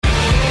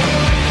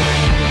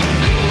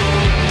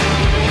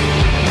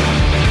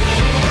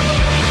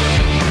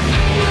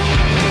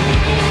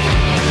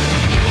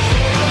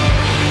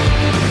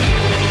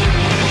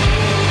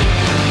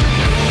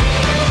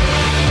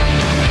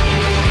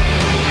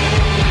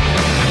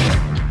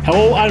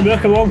Hello and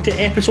welcome along to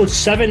episode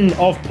 7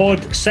 of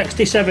Pod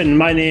 67.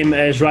 My name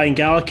is Ryan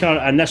Gallagher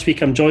and this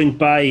week I'm joined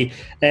by,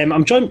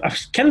 I've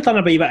kind of done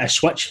a bit of a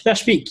switch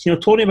this week. You know,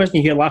 Tony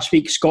wasn't here last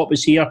week, Scott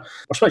was here.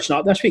 We're switching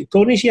up this week.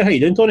 Tony's here. How you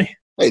doing, Tony?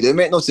 How you doing,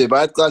 mate? Not too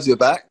bad. Glad to be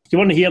back. You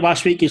weren't here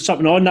last week, you had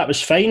something on, that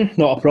was fine.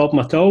 Not a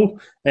problem at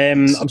all.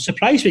 I'm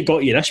surprised we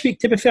got you this week,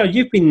 to be fair.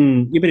 You've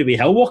been away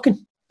hill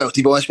walking. Well,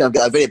 to be honest, mate, I've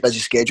got a very busy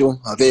schedule,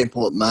 a very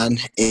important man.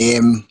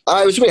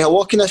 I was away hill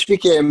walking this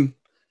week.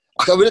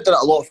 I would have done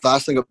it a lot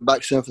faster and got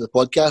back soon for the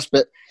podcast,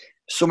 but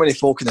so many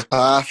folk in the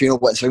path, you know,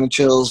 wanting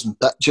signatures and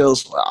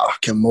pictures. Oh,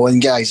 come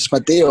on, guys, it's my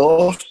day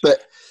off, but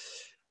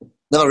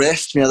never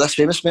rest. You know, this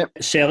famous, mate.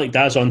 Celtic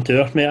Daz on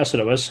tour, mate, that's what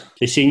it was.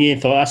 They seen you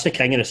and thought, that's the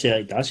king of the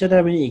Celtic Daz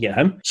here, we need to get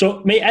him.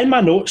 So, mate, in my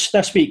notes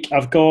this week,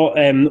 I've got,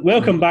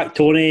 welcome back,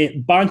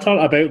 Tony, banter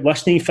about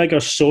listening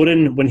figures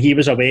soaring when he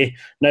was away.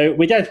 Now,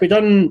 we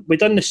done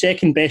the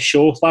second best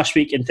show last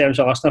week in terms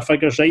of listener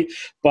figures, right?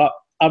 But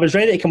I was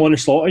ready to come on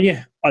and slaughter you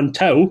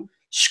until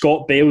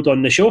Scott bailed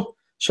on the show.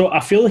 So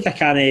I feel like I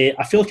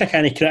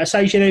can't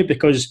criticise you now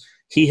because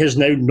he has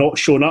now not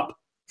shown up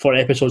for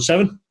episode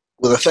 7.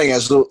 Well, the thing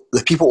is, though,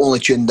 the people only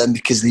tuned in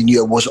because they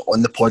knew I wasn't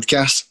on the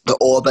podcast. They're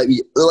all about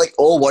me. They're like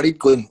all worried,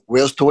 going,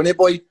 "Where's Tony,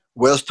 boy?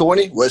 Where's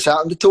Tony? What's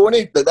happened to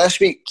Tony?" But this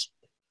week,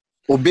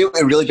 we'll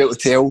really be able to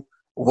tell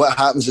what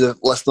happens to the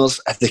listeners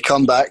if they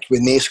come back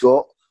with no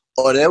Scott,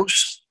 or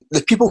else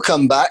the people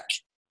come back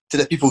to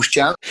the People's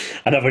Champ.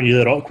 I never knew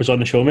The Rock was on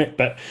the show, mate.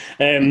 But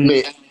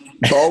mate,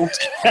 bald.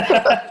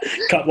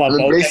 Couple of I'm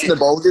embracing the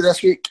baldy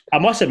this week. I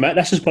must admit,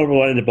 this is probably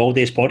one of the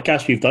baldiest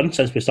podcasts we've done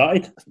since we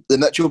started. The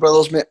Mitchell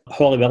brothers, mate.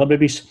 Holy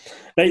Willoughbys.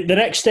 Right, the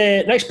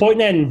next point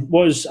then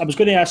was I was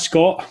going to ask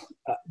Scott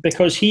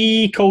because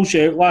he called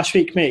you out last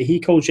week, mate. He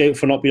called you out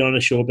for not being on the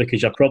show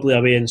because you're probably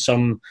away in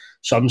some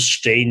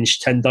strange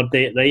Tinder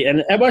date, right?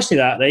 And it wasn't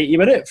that, right? You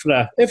were out for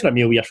a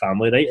meal with your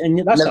family, right? And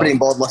that's never even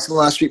bothered listening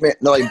last week, mate.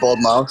 Not even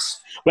bothered Malice.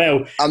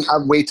 Well,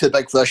 I'm way too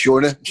big for this show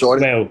now.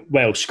 Sorry.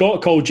 Well,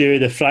 Scott called you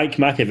the Frank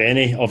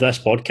McAvenny of this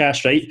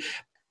podcast, right?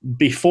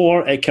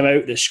 Before it came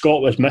out that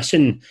Scott was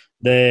missing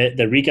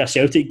the Riga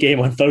Celtic game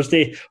on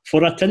Thursday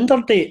for a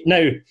Tinder date.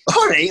 Now,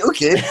 all right,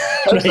 okay,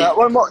 how's right. That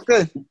one work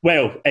then?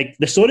 Well,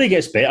 the story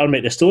gets better,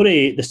 mate. The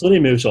story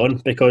moves on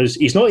because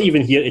he's not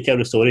even here to tell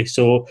the story.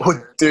 So,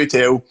 do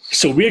tell.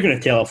 So we're going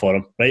to tell it for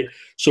him, right?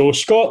 So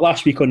Scott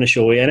last week on the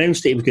show, he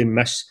announced that he was going to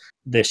miss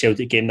the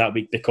Celtic game that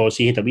week because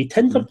he had a wee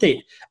Tinder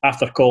date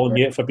after calling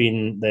you out for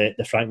being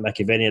the Frank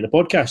McAvenny of the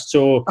podcast.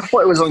 So I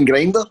thought it was on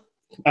Grindr.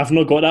 I've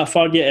not got that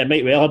far yet. It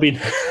might well have been.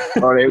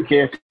 All right,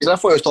 okay. Because I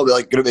thought it was talking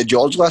like Group of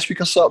George last week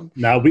or something.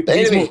 No, we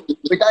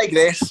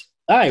digress.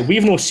 Aye,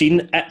 we've not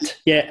seen it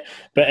yet.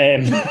 But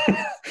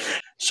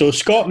so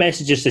Scott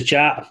messages the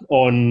chat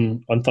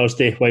on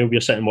Thursday while we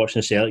were sitting watching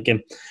the Celtic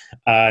game,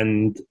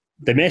 and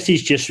the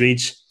message just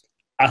reads,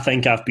 "I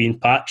think I've been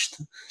patched."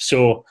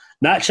 So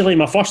naturally,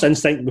 my first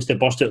instinct was to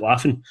burst out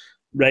laughing,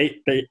 right?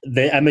 But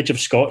the image of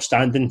Scott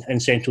standing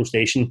in Central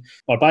Station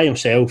or by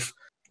himself,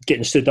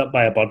 getting stood up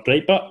by a bird,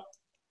 right? But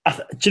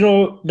do you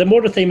know, the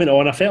more the time went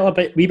on, I felt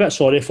a wee bit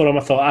sorry for him. I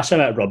thought, that's a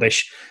bit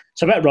rubbish.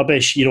 It's a bit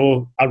rubbish, you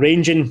know,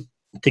 arranging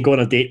to go on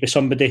a date with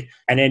somebody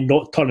and then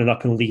not turning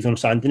up and leaving them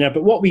standing there.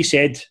 But what we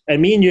said,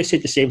 and me and you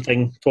said the same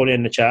thing, Tony,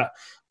 in the chat,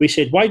 we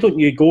said, why don't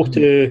you go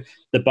to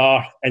the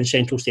bar in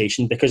Central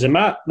Station? Because in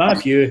my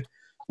view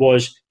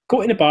was,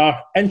 go to the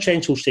bar in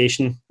Central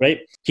Station, right?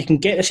 You can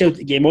get the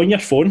Celtic game on your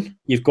phone.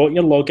 You've got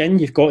your login.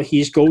 You've got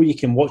His Goal. You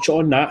can watch it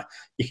on that.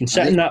 You can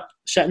sit in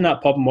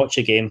that pub and watch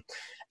a game.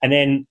 And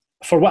then,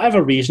 for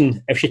whatever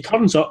reason, if she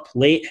turns up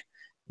late,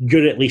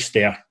 you're at least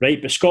there,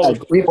 right? But Scott...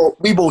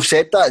 We both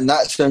said that, and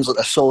that sounds like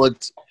a solid,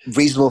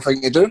 reasonable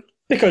thing to do.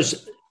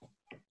 Because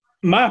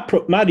my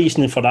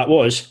reasoning for that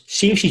was,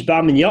 see if she's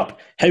bamming you up,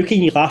 how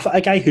can you laugh at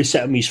a guy who's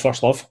sitting with his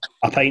first love,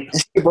 a pint?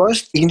 You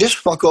can just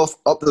fuck off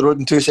up the road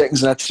in 2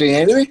 seconds in a train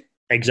anyway.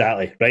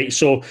 Exactly, right?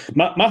 So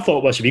my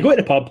thought was, if you go to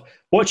the pub,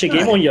 watch a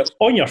game on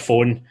your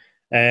phone,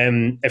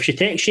 if she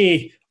texts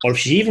you, or if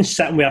she's even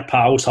sitting with her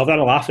pals, having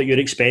a laugh at your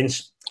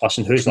expense,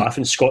 listen, who's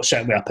laughing? Scott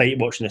sitting with a pint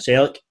watching the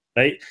Celtic,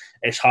 right?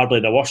 It's hardly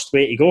the worst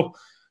way to go,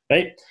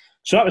 right?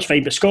 So that was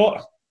fine, but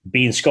Scott,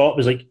 being Scott,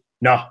 was like,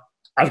 no,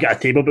 I've got a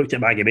table booked at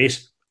Maggie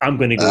Mays. I'm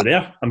going to go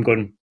there. I'm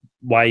going,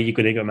 why are you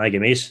going to go to Maggie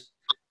Mays?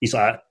 He's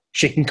like,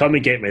 she can come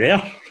and get me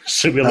there.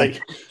 So we're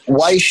like...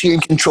 Why is she in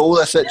control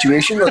of the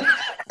situation?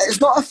 It's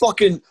not a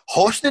fucking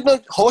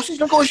hostage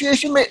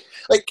negotiation, mate.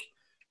 Like,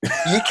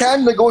 you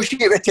can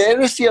negotiate with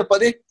terrorists here,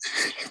 buddy.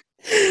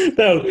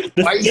 No,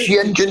 why is she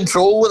in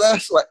control with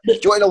this? Like, do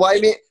you want to know why,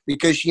 mate?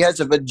 Because she has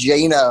a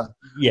vagina.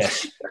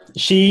 Yes.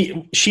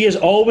 She is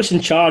always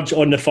in charge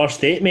on the first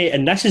date, mate,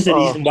 and this is the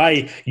reason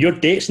why your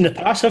dates in the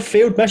past have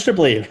failed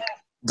miserably.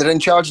 They're in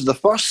charge of the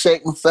first,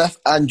 second, fifth,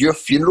 and your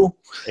funeral.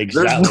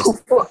 Exactly. There's no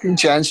fucking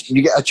chance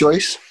you get a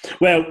choice.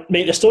 Well,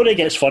 mate, the story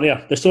gets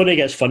funnier.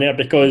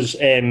 Because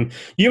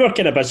you were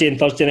kind of busy on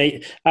Thursday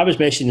night. I was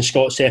messaging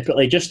Scott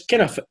separately, just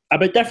kind of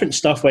about different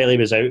stuff while he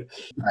was out.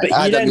 But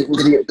I had a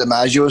meeting at the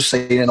Maggio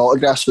signing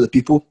autographs for the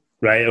people.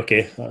 Right,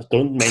 okay.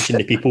 Don't mention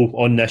the people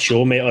on this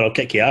show, mate, or I'll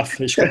kick you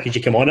off as quick as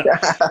you come on it.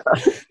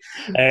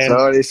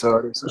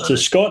 Sorry. So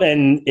Scott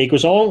then, he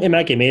goes along to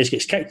Maggie Mays,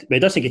 gets kicked, but he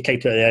doesn't get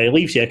kicked out of there. He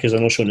leaves here because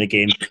they're not showing the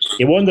game.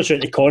 He wanders out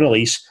to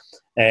Connolly's.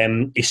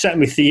 He's sitting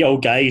with three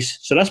old guys.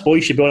 So this boy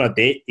should be on a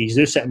date. He's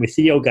just sitting with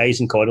three old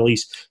guys in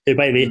Connolly's, who,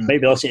 by the way,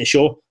 might be listening to the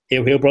show.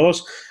 Hail, hail,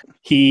 brothers.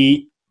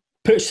 He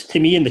puts to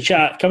me in the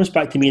chat, comes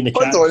back to me in the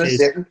chat. Hold on a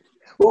second.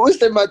 What was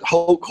the mad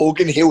Hulk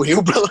Hogan hail,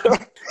 hail, brother?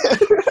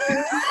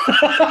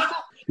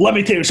 Let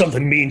me tell you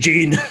something, Mean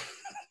Gene.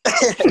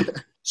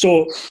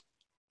 So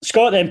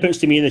Scott then puts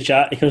to me in the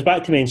chat. He comes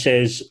back to me and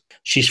says,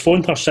 she's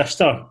phoned her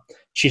sister.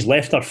 She's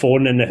left her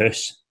phone in the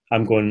house.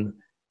 I'm going,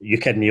 you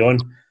kidding me on?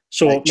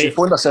 So she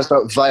phoned her sister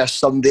via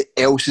somebody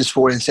else's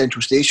phone in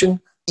Central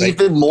Station. Right.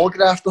 Even more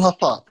graft on her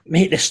part.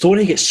 Mate, the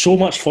story gets so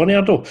much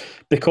funnier though,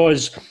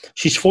 because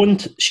she's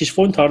phoned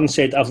her and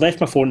said, I've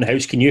left my phone in the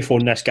house. Can you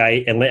phone this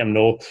guy and let him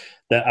know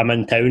that I'm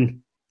in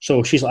town?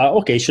 So she's like,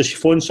 okay. So she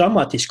phones, so I'm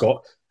like to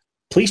Scott,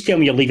 please tell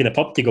me you're leaving the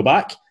pub to go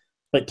back.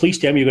 Like, please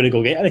tell me you're going to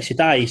go get her. He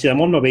said, aye. He said,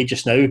 I'm on my way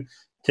just now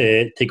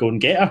to go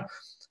and get her.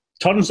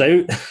 Turns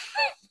out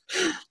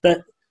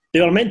that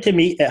they were meant to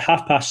meet at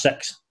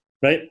 6:30,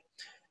 right?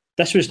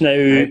 This was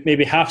now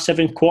maybe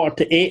 7:30,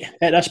 7:45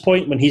 at this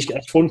point when he's got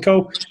a phone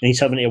call and he's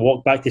having to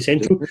walk back to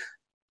Central.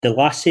 The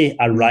lassie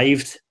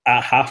arrived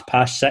at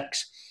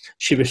 6:30.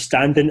 She was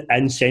standing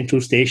in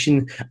Central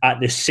Station at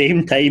the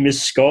same time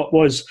as Scott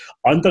was,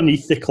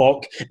 underneath the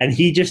clock, and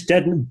he just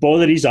didn't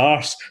bother his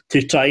arse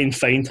to try and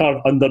find her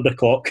under the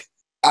clock.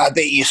 I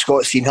bet you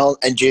Scott seen her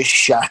and just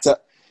shat it.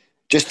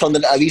 Just turned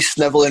into a wee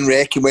snivelling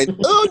wreck and went,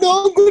 oh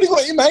no, I'm going to go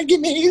to Maggie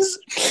Mays.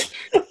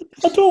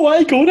 I don't want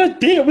to go on a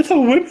date with a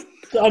woman.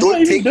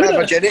 Don't take my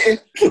virginity.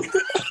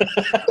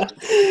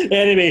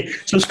 Anyway,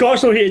 so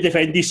Scott's not here to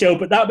defend himself,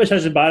 but that was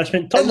his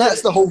embarrassment. And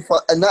that's the whole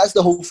fun. And that's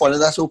the whole fun of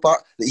this whole part,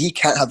 that he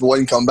can't have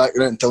one comeback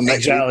around until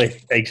next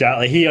week.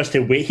 Exactly. He has to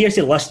wait. He has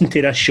to listen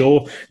to this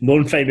show,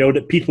 knowing very well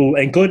that people,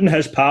 including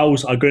his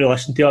pals, are going to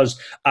listen to us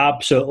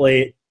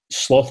absolutely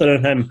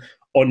slaughtering him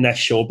on this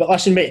show. But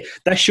listen, mate,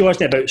 this show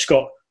isn't about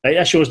Scott. Right?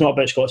 This show is not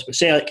about Scott, it's about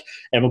Celtic,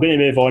 and we're going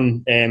to move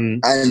on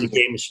to the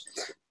games.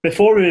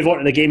 Before we move on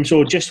to the game,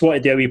 so just want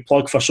to do a wee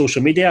plug for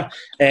social media.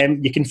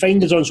 You can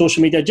find us on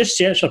social media. Just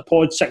search for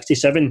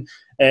Pod67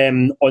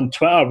 on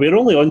Twitter. We're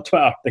only on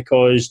Twitter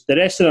because the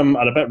rest of them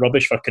are a bit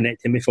rubbish for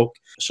connecting with folk.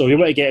 So if you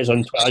want to get us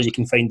on Twitter, you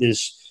can find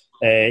us,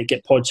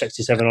 get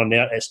Pod67 on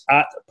there. It's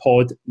at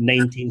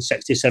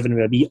Pod1967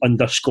 with a wee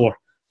underscore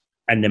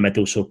in the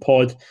middle. So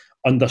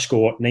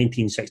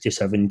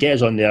Pod_1967. Get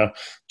us on there.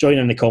 Join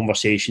in the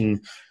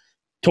conversation.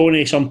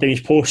 Tony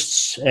sometimes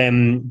posts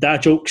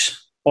dad jokes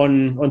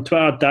on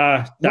Twitter,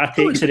 dad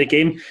takes of the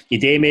game. You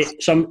do,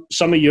 mate. Some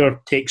of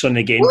your takes on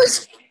the game.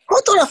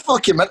 Hold on a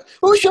fucking minute.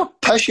 What was your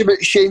pish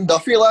about Shane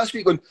Duffy last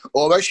week? Going,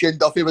 oh, well, Shane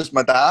Duffy was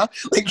my dad.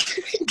 Like,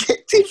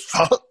 get the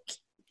fuck.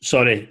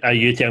 Sorry, are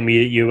you telling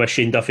me you wish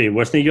Shane Duffy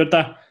wasn't your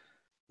dad?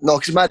 No,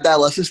 because my dad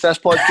listens to this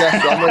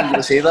podcast, so I'm not going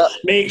to say that.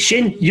 Mate,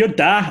 Shane, your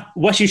dad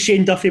wishes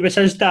Shane Duffy was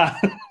his dad.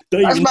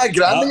 That's my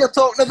granny you're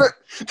talking about.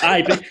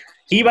 Aye, but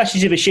he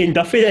wishes it was Shane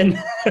Duffy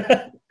then.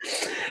 I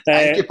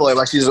think he probably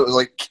wishes it was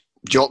like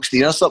Jock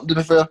Stein or something, to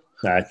be fair.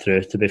 Nah,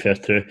 true, to be fair,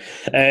 true.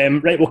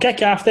 Right, we'll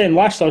kick off then.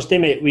 Last Thursday,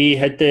 mate, we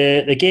had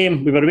the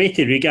game. We were away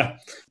to Riga.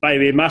 By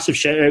the way, massive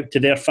shout out to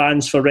their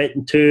fans for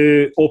renting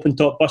 2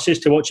 open-top buses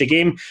to watch a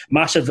game.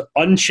 Massive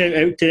unshout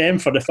out to them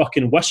for the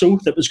fucking whistle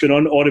that was going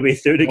on all the way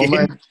through the game.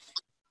 Man.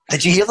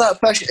 Did you hear that,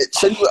 Fish? It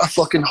sounded like a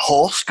fucking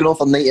horse going off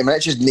for 90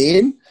 minutes, just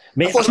neighing.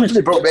 Mate, I thought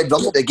somebody brought Red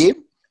Rum at the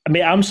game.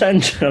 Mate, I'm sitting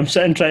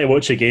trying to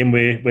watch a game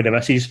with the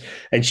missus,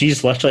 and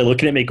she's literally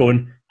looking at me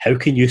going, how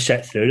can you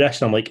sit through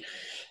this? And I'm like,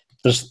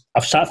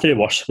 I've sat through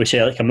worse with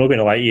Celtic, I'm not going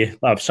to lie to you.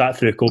 I've sat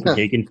through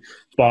Copenhagen,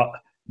 but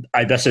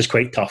this is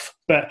quite tough.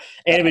 But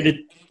anyway, the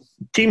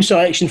team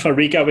selection for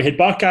Riga, we had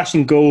Barkas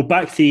in goal,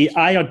 back three,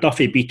 Ayer,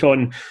 Duffy,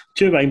 Beaton,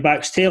 2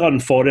 wing-backs, Taylor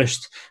and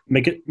Forrest,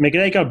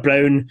 McGregor,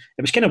 Brown.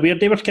 It was kind of weird,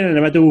 they were kind of in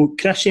the middle.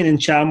 Christian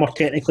and Cham were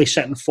technically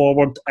sitting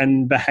forward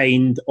and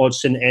behind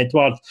Odsonne,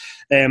 Edward.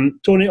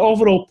 Tony,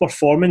 overall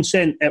performance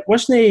then, it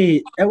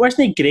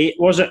wasn't great,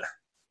 was it?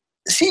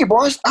 See, it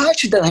was. I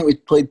actually didn't think we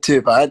played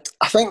too bad.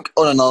 I think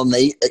on another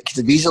night, it could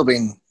have easily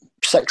been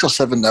 6 or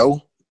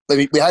 7-0.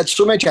 We had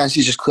so many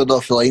chances just cleared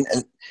off the line,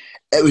 and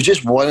it was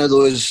just one of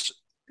those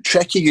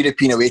tricky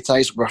European away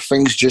ties where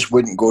things just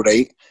wouldn't go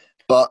right.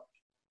 But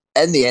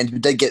in the end, we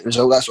did get the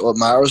result. That's all that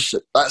matters.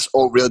 That's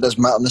all really does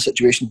matter in the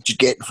situation, just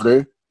getting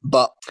through.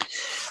 But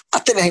I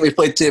didn't think we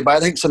played too bad. I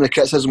think some of the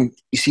criticism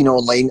you've seen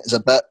online is a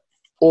bit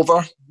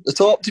over the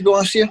top, to be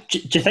honest with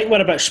you. Do you think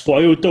we're a bit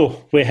spoiled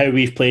though with how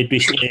we've played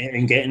recently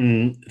and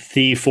getting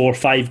 3, 4,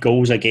 5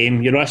 goals a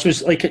game? You know, this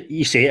was, like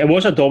you say, it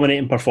was a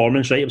dominating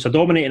performance, right? It was a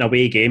dominating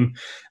away game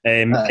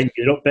in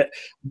Europe, but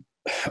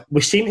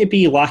we seem to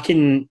be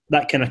lacking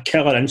that kind of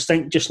killer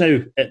instinct just now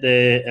at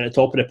the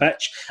top of the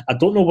pitch. I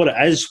don't know what it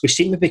is. We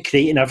seem to be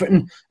creating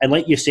everything, and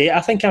like you say,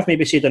 I think I've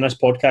maybe said on this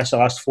podcast the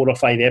last 4 or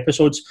 5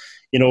 episodes,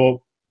 you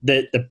know,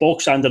 the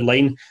bog standard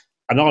line,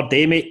 another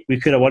day, mate, we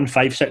could have won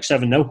 5, 6,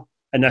 7-0.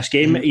 in this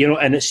game, you know,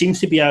 and it seems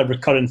to be a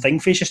recurring thing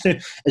for us just now.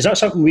 Is that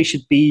something we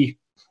should be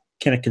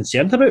kind of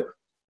concerned about?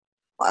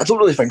 I don't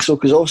really think so,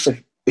 because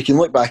obviously we can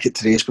look back at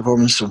today's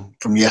performance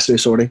from yesterday,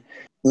 sorry.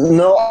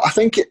 No, I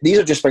think these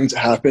are just things that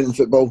happen in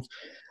football.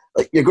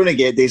 Like, you're going to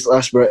get days like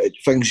this where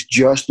things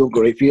just don't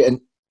go right for you,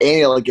 and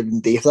any other given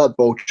day, if that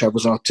ball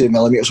travels on 2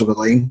 millimetres over the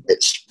line,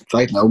 it's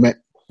 5-0, mate.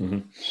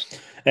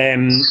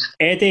 Mm-hmm.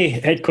 Eddie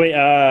had quite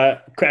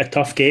a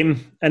tough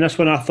game in this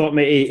one. I thought,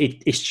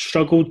 mate, he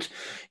struggled.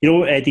 You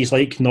know, Eddie's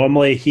like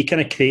normally he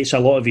kind of creates a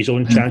lot of his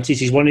own chances.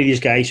 He's one of these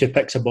guys who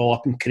picks a ball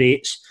up and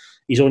creates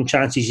his own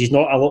chances. He's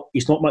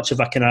not much of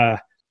a kind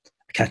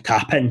of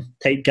tap-in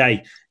type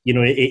guy. You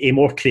know, he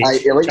more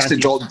creates. He likes chances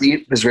to drop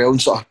deep as well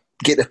and sort of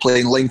get the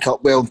play and link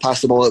up well and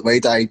pass the ball out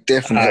wide.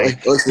 Definitely.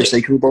 He likes to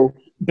recycle the ball.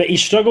 But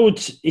he's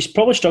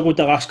probably struggled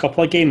the last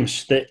couple of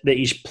games that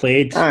he's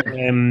played.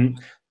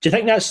 Do you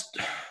think that's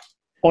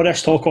all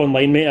this talk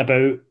online, mate,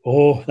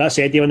 about, that's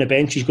Eddie on the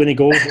bench, he's going to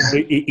go,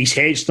 his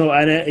head's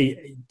not in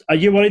it? Are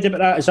you worried about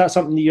that? Is that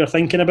something that you're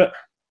thinking about?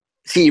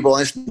 See, to be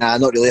honest, nah,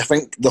 not really. I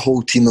think the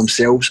whole team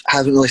themselves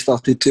haven't really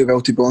started too well,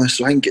 to be honest.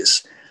 So I think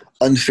it's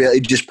unfair to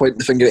just point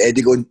the finger at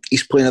Eddie going,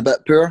 he's playing a bit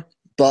poor.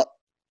 But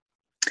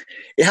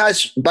he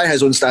has, by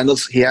his own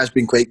standards, he has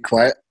been quite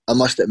quiet, I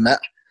must admit.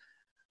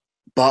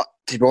 But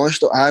to be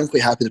honest, I am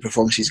quite happy with the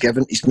performance he's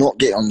given. He's not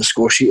getting on the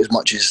score sheet as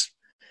much as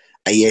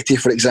Ayeti,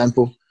 for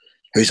example,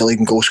 who's the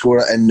leading goal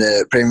scorer in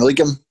the Premier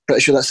League. I'm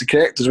pretty sure that's the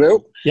correct as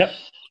well. Yep.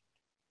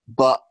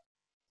 But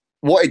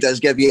what he does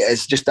give you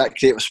is just that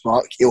creative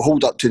spark. He'll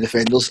hold up to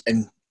defenders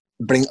and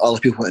bring other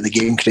people into the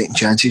game, creating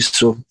chances.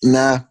 So,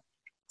 nah,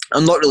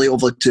 I'm not really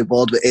overly too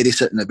bored with Eddie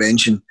sitting on the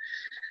bench and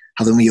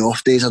having wee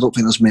off days. I don't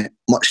think there's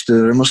much to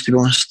the rumours, to be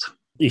honest.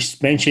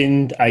 He's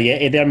mentioned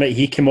Ayeti there, mate.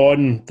 He came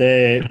on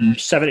the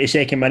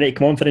 72nd minute,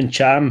 came on for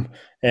Ncham.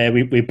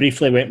 We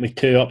briefly went with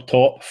two up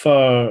top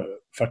for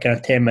kind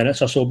of 10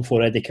 minutes or so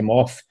before Eddie came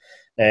off.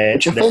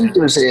 Which I found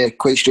was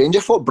quite strange. I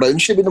thought Brown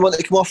should have been the one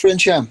to come off for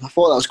Ncham. I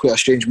thought that was quite a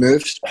strange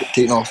move,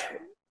 taking off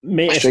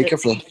a striker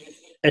for them.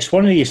 It's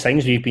one of these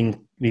things we've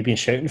been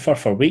shouting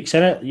for weeks,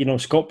 isn't it? You know,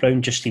 Scott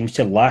Brown just seems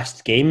to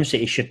last games that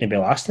he shouldn't be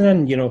lasting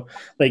in. You know,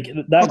 like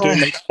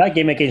that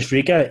game against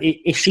Riga,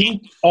 he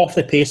seemed off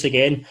the pace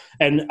again.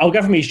 And I'll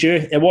give him his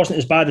due. It wasn't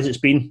as bad as it's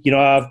been. You know,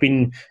 I've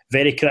been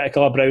very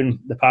critical of Brown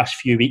the past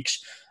few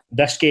weeks.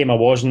 This game, I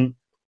wasn't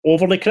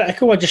overly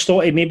critical. I just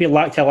thought he maybe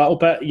lacked a little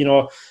bit. You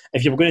know,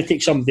 if you were going to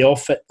take somebody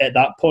off at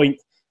that point,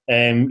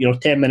 10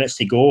 minutes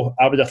to go,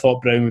 I would have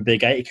thought Brown would be the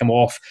guy to come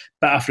off,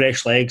 bit of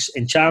fresh legs.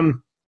 And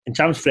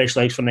Cham's fresh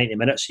legs for 90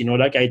 minutes. You know,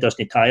 that guy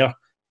doesn't tire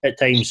at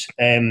times.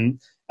 It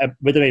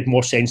would have made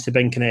more sense to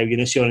bring Canel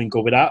Eunice on and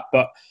go with that.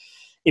 But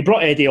he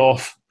brought Eddie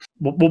off.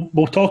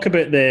 We'll talk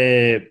about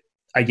the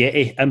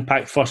Ayeti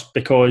impact first,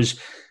 because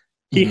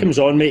he comes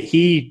on, mate.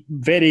 He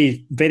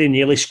very, very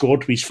nearly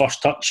scored with his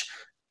first touch.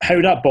 How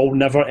that ball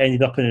never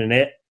ended up in the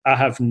net, I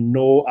have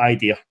no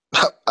idea.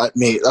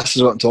 Mate, this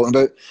is what I'm talking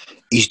about.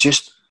 He's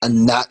just a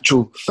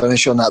natural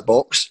finisher on that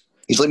box.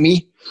 He's like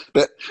me,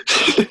 but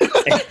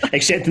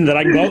except in the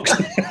ring box.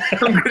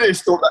 I'm going to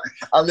stop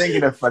that. I'm then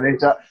going to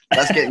finish that.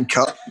 That's getting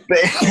cut.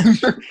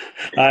 But,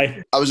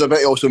 aye. I was about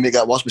to also make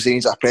that worse by saying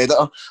he's a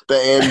predator, but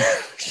he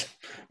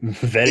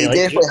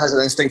definitely has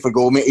an instinct for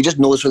goal, mate. He just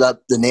knows where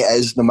the net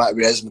is, no matter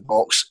where he is in the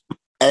box.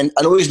 And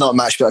I know he's not a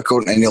match fit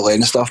according to any line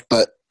and stuff,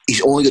 but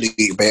he's only going to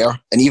get better.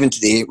 And even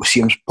today, we see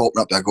him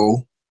popping up that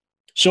goal.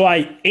 So,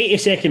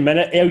 82nd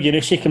minute, El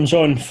Yunusi comes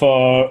on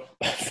for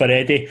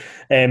Eddie.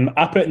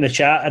 I put in the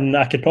chat, and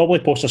I could probably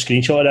post a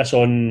screenshot of this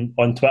on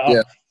Twitter.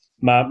 Yeah.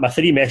 My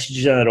 3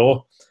 messages in a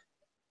row.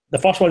 The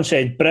first one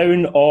said,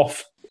 Brown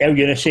off, El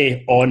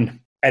Yunusi on.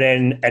 And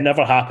then it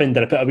never happened,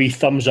 and I put a wee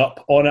thumbs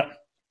up on it,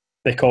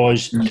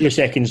 because 2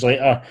 seconds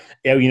later,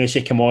 El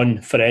Yunusi came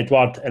on for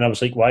Edward. And I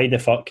was like, why the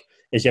fuck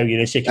is El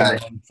Yunusi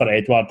coming on for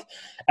Edward?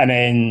 And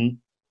then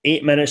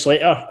 8 minutes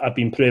later, I've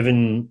been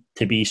proven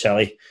to be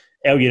silly.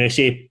 El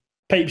Yunusi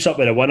pipes up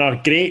with a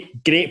winner.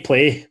 Great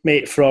play,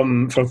 mate,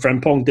 from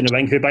Frimpong down the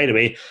wing, who, by the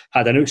way,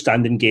 had an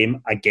outstanding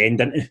game again,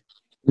 didn't he?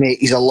 Mate,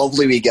 he's a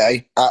lovely wee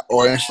guy. I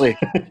honestly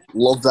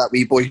love that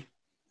wee boy.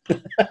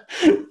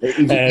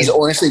 He's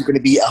honestly going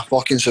to be a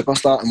fucking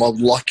superstar, and we're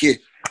lucky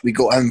we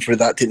got him for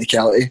that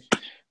technicality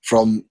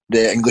from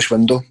the English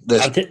window.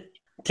 I'm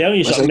telling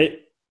you something,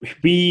 mate.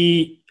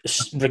 We,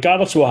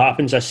 regardless of what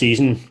happens this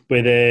season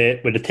with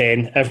the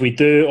 10, if we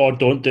do or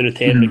don't do the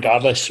 10,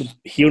 regardless,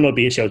 he'll not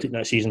be at Celtic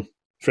next season.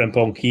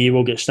 Frimpong, he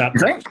will get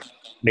snapped up.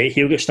 Mate,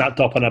 he'll get snapped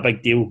up on a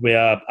big deal with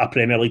a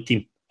Premier League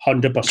team,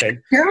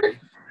 100%.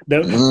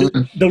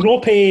 They'll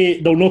not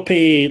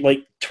pay like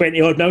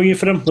 20 odd million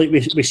for him, like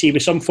we see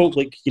with some folk,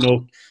 like, you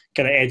know,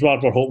 kind of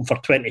Edward, we're hoping for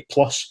 20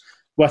 plus.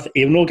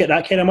 He'll not get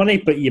that kind of money,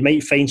 but you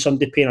might find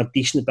somebody paying a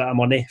decent bit of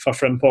money for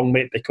Frimpong,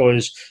 mate,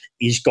 because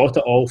he's got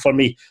it all for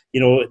me.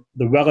 You know,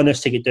 the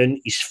willingness to get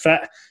down. He's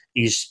fit.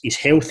 He's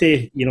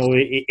healthy. You know,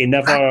 he's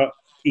never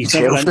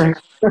injured.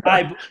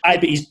 But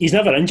he's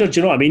never injured. Do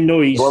you know what I mean? No,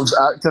 he loves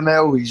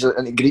Actimel. He's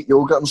into Greek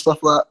yogurt and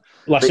stuff like that.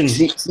 Listen,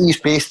 see his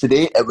pace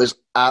today. It was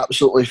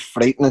absolutely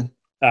frightening.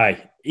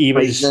 Aye, he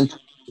was.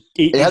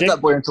 He had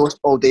that boy on toast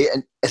all day,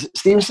 and is it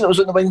Stevenson that was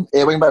in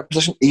the wing back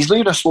position? He's not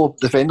even a slow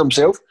defender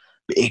himself,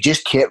 but he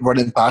just kept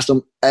running past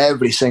him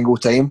every single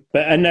time.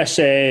 But in this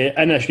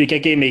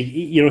week game,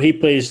 he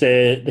plays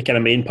the kind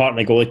of main part in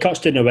the goal. He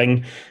cuts down the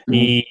wing,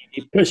 he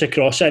puts a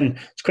cross in.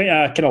 It's quite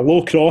a kind of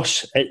low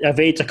cross. It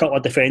evades a couple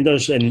of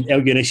defenders, and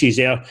El Younoussi's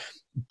there.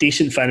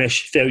 Decent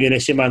finish for El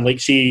Younnoussi, man. Like,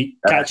 see,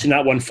 catching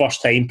that one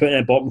first time, putting it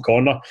in the bottom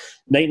corner,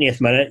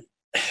 90th minute.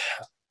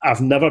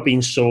 I've never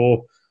been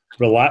so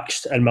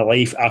relaxed in my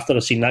life after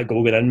I've seen that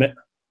goal get in, mate.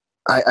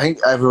 I think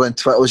everyone on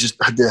Twitter was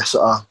just had the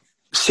sort of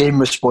same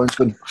response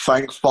going,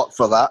 thank fuck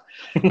for that.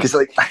 Because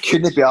like, I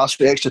couldn't be asked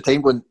for extra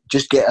time going,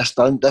 just get us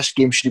done. This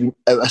game should have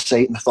been out of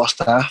sight in the first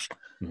half.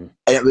 And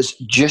it was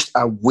just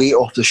a weight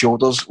off the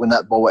shoulders when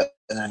that ball went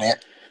in the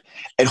net.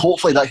 And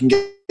hopefully that can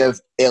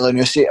give El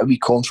Younnoussi a wee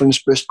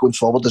confidence boost going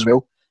forward as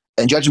well.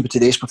 And judging by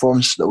today's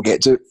performance that we'll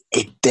get to,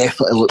 it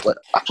definitely looked like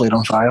a player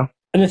on fire.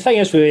 And the thing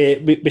is,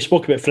 we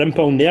spoke about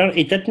Frimpong there.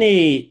 He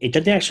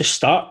didn't actually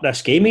start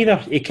this game either.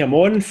 He came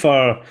on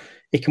for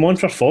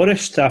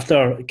Forest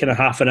after kind of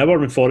half an hour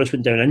when Forest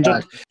went down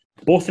injured.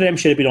 Both of them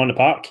should have been on the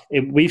park.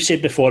 We've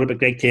said before about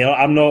Greg Taylor.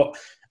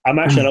 I'm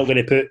actually not going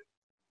to put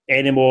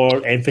any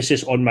more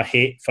emphasis on my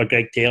hate for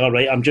Greg Taylor.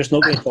 Right, I'm just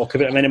not going to talk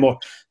about him anymore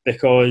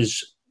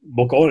because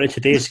we'll go on to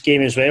today's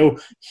game as well.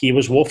 He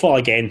was woeful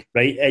again,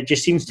 right? It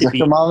just seems to be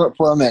a Margaret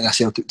player, mate, in a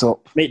Celtic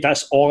top. Mate,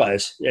 that's all it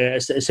is.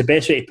 It's the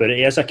best way to put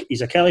it.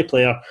 He's a Kelly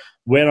player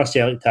wearing a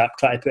Celtic tap,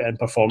 trying to put in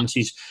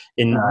performances.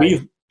 And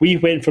we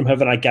went from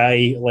having a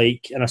guy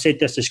like, and I said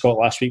this to Scott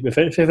last week, we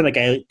went from having a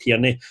guy like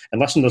Tierney, and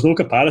listen, there's no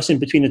comparison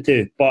between the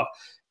two, but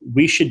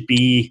we should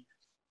be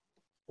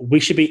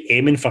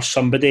aiming for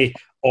somebody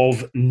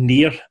of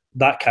near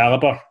that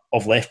calibre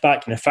of left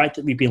back. And the fact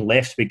that we've been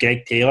left with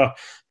Greg Taylor,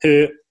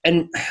 who,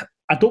 and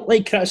I don't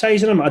like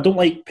criticising him. I don't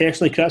like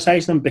personally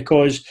criticising him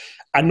because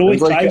I know he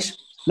tries.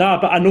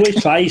 But I know he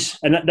tries,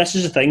 and this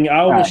is the thing.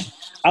 I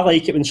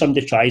like it when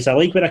somebody tries. I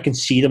like when I can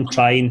see them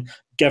trying,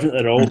 giving it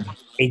their all.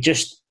 He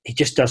just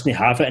doesn't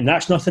have it, and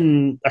that's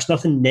nothing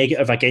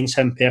negative against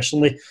him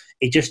personally.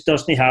 He just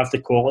doesn't have the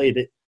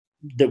quality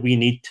that we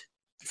need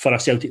for a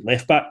Celtic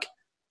left back.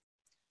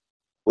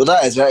 Well,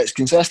 that is right. It's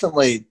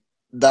consistently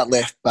that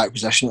left back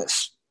position.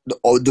 It's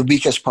the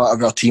weakest part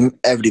of our team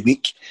every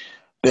week,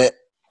 but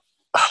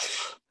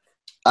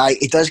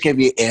he does give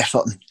you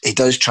effort and he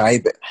does try,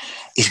 but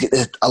he's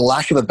got a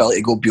lack of ability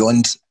to go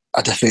beyond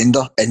a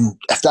defender. And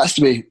if that's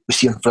the way we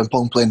see him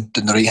Frimpong playing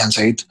down the right hand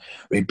side,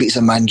 where he beats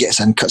a man, gets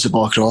in, cuts the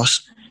ball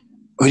across,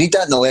 we need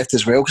that in the left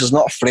as well, because there's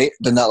not a threat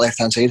down that left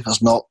hand side if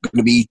there's not going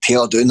to be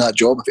Taylor doing that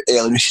job, if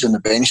El Younoussi's on the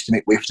bench to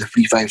make way for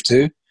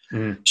the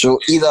 3-5-2. So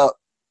either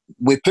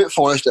we put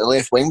Forrest at the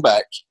left wing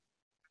back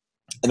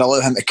and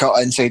allow him to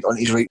cut inside on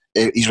his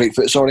right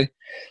foot,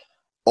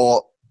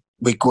 or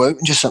we go out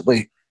and just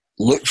simply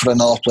look for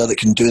another player that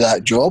can do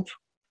that job.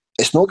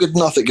 It's not good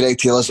enough that Greg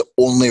Taylor's the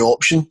only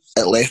option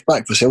at left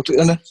back for Celtic,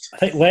 isn't it? I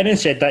think Lennon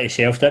said that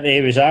himself, didn't he?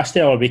 He was asked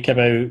the other week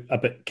about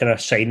kind of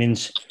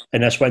signings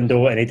in this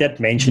window, and he did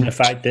mention the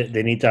fact that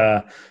they need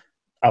a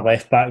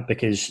left back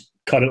because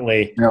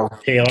currently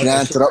Taylor. Can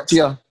I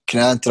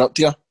interrupt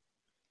you?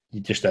 You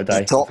just did,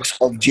 the talks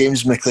of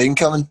James McLean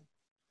coming.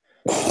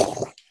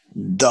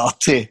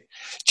 Dirty.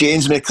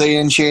 James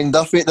McLean and Shane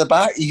Duffy at the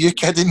back. Are you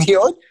kidding me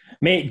on?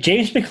 Mate,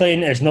 James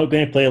McLean is not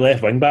going to play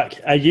left wing back.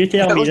 Are you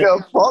telling me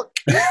that? Fuck.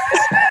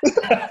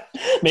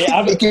 Mate,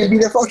 he could be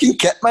the fucking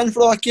kit man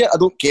for all I care. I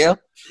don't care.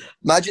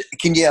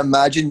 Can you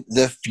imagine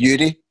the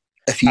fury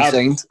if he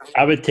signed?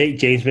 I would take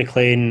James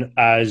McLean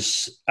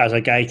as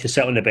a guy to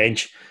sit on the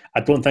bench. I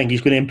don't think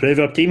he's going to improve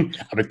our team.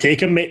 I would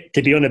take him, mate,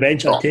 to be on the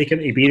bench. I'd take him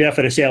to be there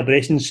for the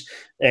celebrations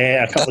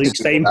a couple of weeks'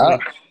 time. A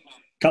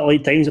couple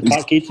of times at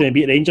Parkhead when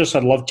we beat Rangers.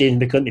 I'd love James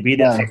McLean to be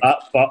there for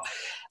that. But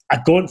I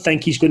don't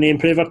think he's going to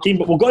improve our team.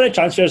 But we'll go to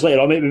transfers later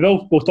on, mate.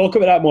 We'll talk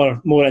about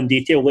that more in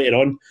detail later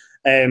on.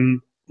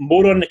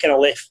 More on the kind of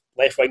left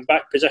wing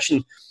back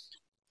position.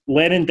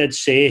 Lennon did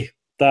say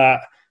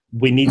that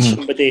we need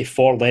somebody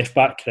for left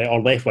back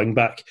or left wing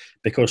back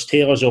because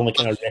Taylor's the only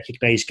kind of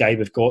recognised guy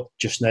we've got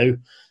just now.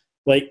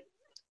 Like,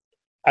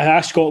 I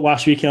asked Scott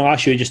last week and I'll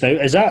ask you just now,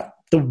 is that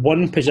the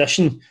one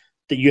position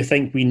that you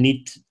think we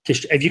need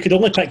to... If you could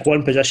only pick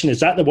one position, is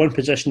that the one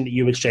position that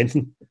you would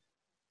strengthen?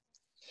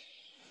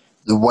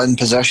 The one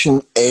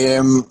position? I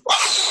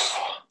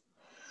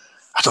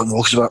don't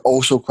know, because we're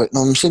also quite... No,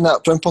 I'm saying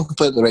that Frimpong can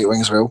play at the right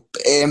wing as well.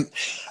 But,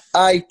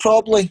 it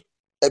probably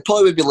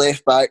would be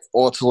left back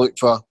or to look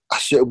for a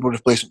suitable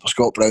replacement for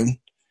Scott Brown.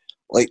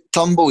 Like,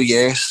 Turnbull,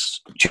 yes.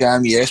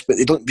 Cham, yes. But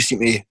they don't seem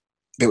to be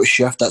able to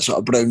shift that sort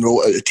of Brown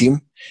role out of the team.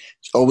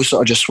 It's always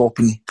sort of just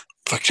swapping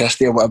for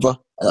Christie or whatever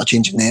and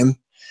changing them.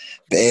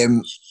 But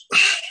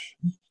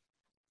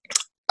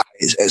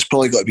it's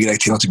probably got to be Greg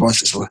Taylor, to be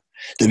honest. It's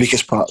the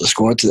weakest part of the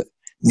squad that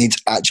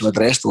needs actual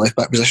address, the left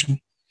back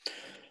position.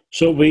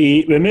 So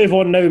we move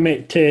on now,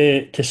 mate,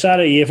 to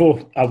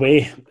Sarajevo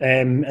away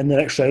in the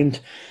next round.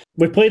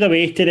 We played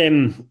away to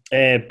them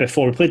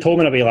before. We played home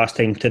and away last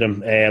time to them.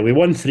 We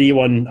won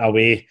 3-1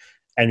 away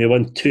and we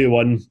won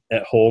 2-1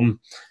 at home.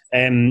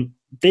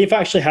 They've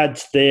actually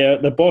had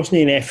the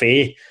Bosnian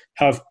FA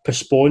have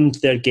postponed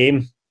their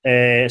game.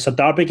 It's a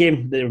derby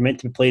game they were meant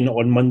to be playing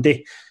on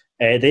Monday.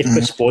 They've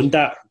postponed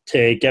that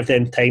to give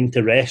them time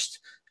to rest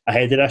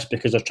ahead of this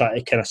because they're trying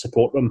to kind of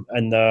support them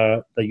in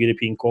the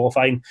European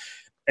qualifying.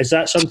 Is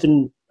that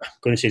something, I'm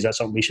going to say, is that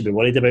something we should be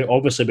worried about?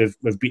 Obviously,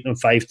 we've beaten them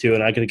 5-2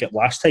 in aggregate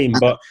last time,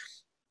 but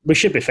we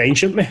should be fine,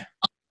 shouldn't we?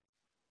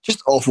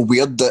 Just awful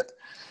weird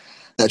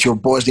that your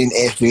Bosnian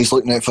FA is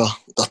looking out for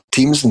their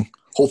teams and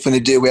hoping they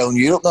do well in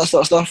Europe, that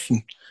sort of stuff,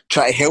 and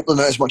try to help them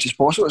out as much as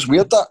possible. It's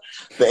weird that.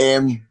 But,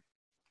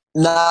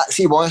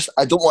 see, to be honest,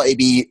 I don't want to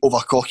be over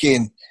cocky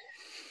and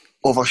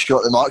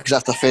overshot the mark because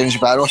after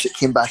Ferencváros it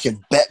came back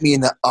and bit me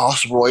in the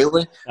arse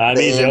royally.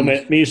 Me as well,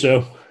 mate. Me as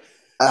well.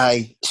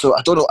 So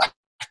I don't know.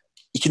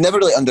 You can never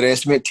really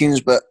underestimate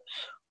teams, but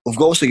we've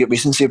also got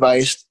recency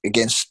bias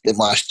against them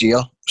last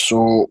year.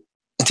 So,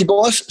 and to be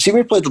honest, see,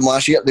 we played them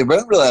last year. They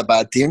weren't really a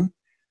bad team.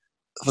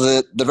 For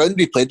the round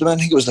we played them in, I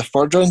think it was the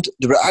third round,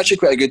 they were actually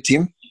quite a good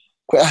team.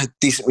 Quite a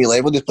decent wee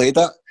level they played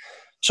at.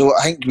 So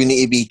I think we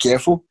need to be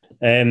careful.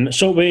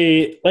 So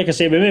we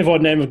move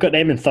on then. We've got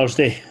them on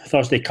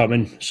Thursday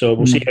coming. So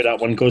we'll see how that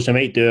one goes. I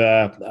might do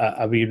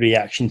a wee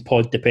reaction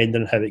pod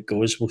depending on how it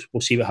goes.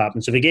 We'll see what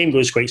happens. If the game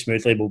goes quite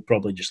smoothly, we'll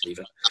probably just leave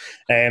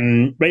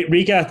it. Right,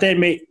 Riga, then,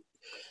 mate.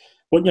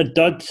 Want your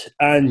dud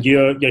and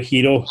your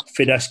hero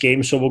for this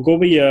game. So we'll go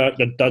with your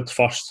dud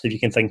first, if you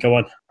can think of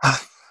one.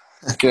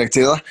 Correct,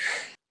 Taylor.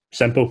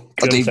 Simple.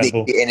 I don't need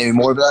to get any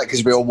more about that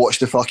because we all watched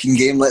the fucking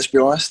game, let's be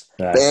honest.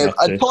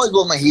 I'd probably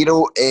go with my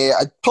hero.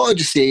 I'd probably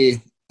just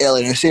say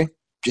Elyounoussi,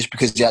 just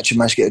because he actually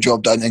managed to get the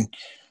job done and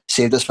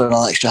saved us for an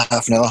extra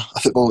half an hour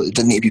of football that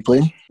didn't need to be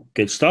playing.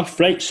 Good stuff.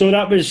 Right, so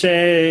that was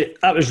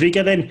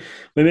Riga then.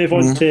 We move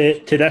on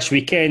to this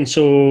weekend.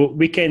 So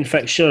weekend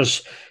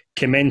fixtures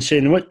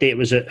commencing, what date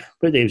was it?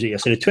 What day was it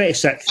yesterday?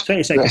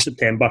 26th of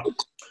September.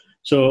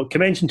 So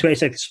commencing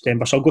 26th of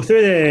September. So I'll go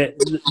through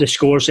the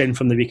scores then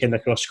from the weekend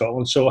across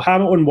Scotland. So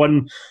Hamilton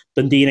won,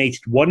 Dundee United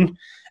won.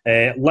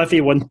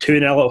 Livy won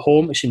 2-0 at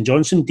home at St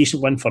Johnstone.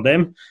 Decent win for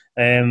them.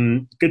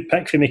 Good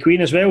pick for McQueen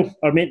as well.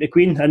 Our mate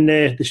McQueen in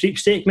the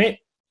sweepstake, mate.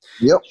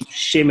 Yep.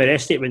 Shame the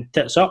rest of it went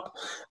tits up.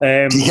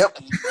 Yep.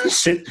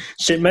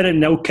 St Mirren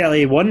 0,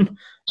 Kelly 1.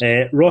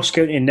 Ross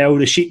County 0,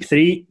 the Sheep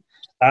 3.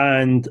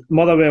 And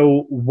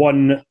Motherwell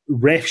 1,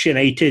 Refs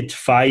United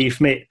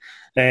 5, mate.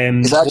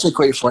 It's actually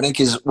quite funny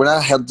because when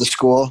I heard the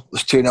score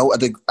was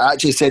 2-0, I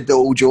actually said the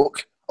old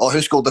joke,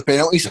 who scored the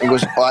penalties? And he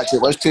goes, actually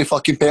it was 2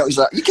 fucking penalties.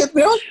 Like, you kidding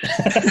me on?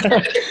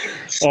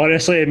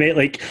 Honestly, mate,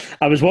 like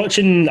I was on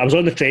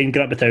the train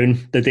going up to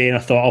town the day and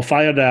I thought I'll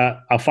fire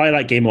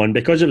that game on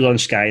because it was on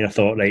Sky and I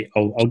thought, right,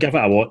 I'll give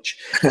it a watch.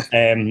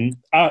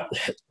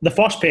 The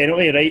first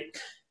penalty, right,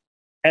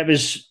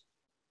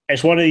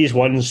 it's one of these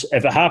ones,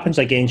 if it happens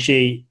against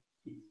you,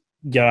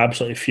 you're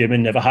absolutely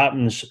fuming. If it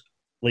happens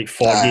like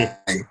for you,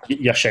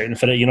 you're shouting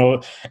for it. You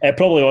know, it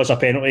probably was a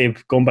penalty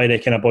going by the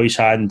kind of boy's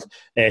hand.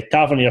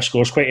 Tavernier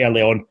scores quite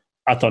early on.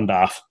 I turned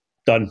off.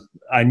 Done.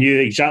 I knew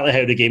exactly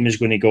how the game was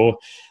going to go.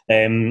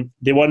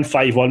 They won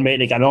 5-1, mate.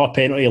 They got another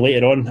penalty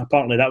later on.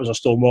 Apparently that was a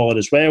Stonewaller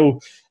as well.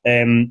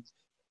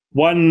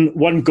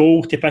 One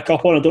goal to pick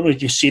up on. I don't know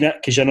if you've seen it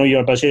because I know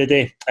you're busy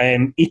today.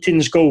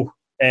 Eaton's goal,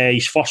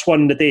 his first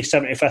one of the day,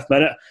 75th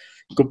minute.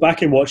 Go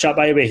back and watch that,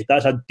 by the way.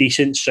 That's a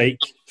decent strike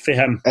for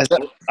him. Is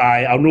it?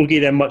 I'll not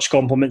give him much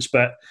compliments,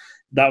 but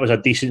that was a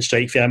decent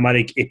strike for him,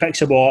 man. He picks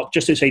the ball up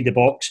just outside the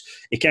box.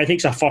 He kind of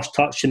takes a first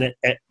touch and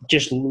it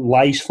just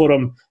lies for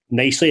him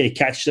nicely. He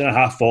catches it in a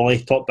half volley,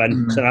 top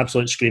bin. It's an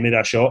absolute screamer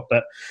of a shot.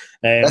 But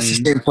that's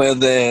the same player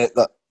that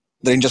the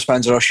Rangers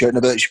fans are all shouting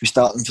about. He should be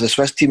starting for the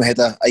Swiss team ahead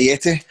of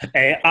Ajeti.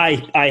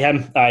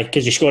 Aye,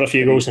 because he scored a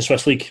few goals in the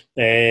Swiss League.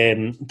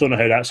 Don't know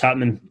how that's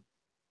happening.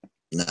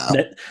 No.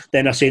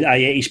 Then I said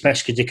Ajeti's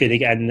pissed because he couldn't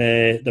get in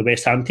the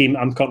West Ham team.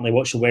 I'm currently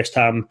watching West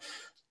Ham.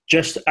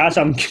 Just as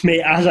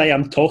I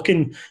am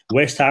talking,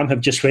 West Ham have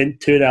just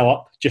went 2-0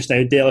 up just now,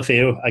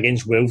 Delafeu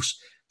against Wolves.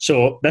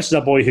 So this is a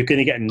boy who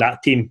couldn't get in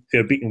that team who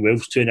are beating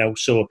Wolves 2-0.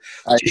 So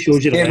it just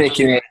shows you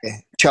making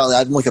Charlie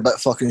Adam look a bit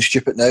fucking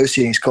stupid now,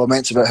 seeing his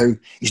comments about how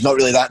he's not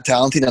really that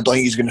talented. I don't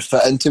think he's going to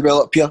fit in too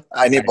well up here.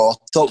 I need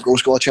ball. Top goal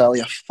scorer, Charlie,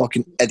 you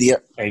fucking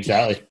idiot.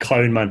 Exactly.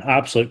 Clown, man.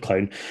 Absolute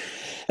clown.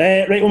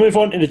 Right, we'll move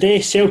on to the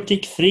day.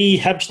 Celtic 3,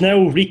 Hibs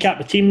 0. Recap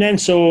the team then.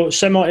 So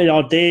similar to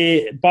our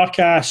day,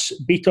 Barkas,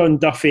 Beaton,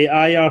 Duffy,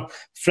 Ayer,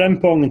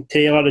 Frimpong and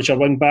Taylor as your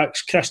wing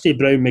backs, Christie,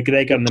 Brown,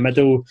 McGregor in the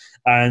middle,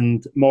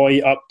 and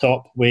Moy up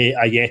top with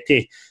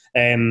Ajeti.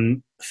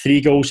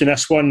 3 goals in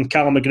this one.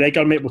 Callum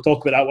McGregor, mate, we'll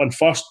talk about that one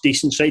first.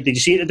 Decent strike. Did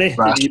you see it today?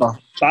 Rasper.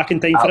 Back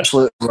in time for it?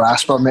 Absolute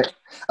rasper, mate.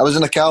 I was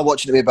in the car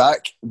watching it way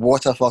back.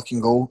 What a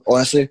fucking goal,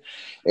 honestly.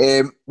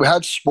 We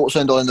had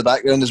Sportsland on in the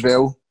background as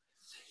well.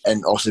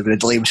 And obviously with a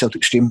delay with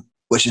Celtic Stream,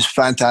 which is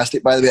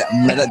fantastic, by the way,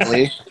 a minute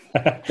delay.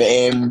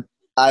 But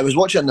I was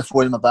watching it on the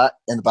phone in the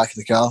back of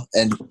the car,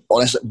 and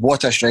honestly,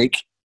 what a strike.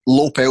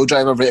 Low pile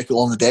driver,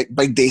 vertical on the deck,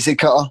 big daisy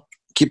cutter.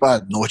 Keeper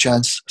had no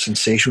chance.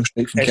 Sensational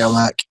strike from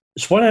Kelmack.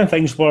 it's one of the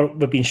things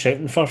we've been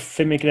shouting for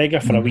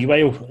McGregor for a wee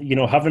while, you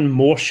know, having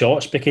more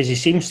shots, because he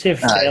seems to have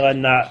fell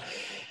in that.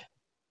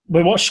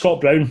 We watched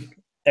Scott Brown.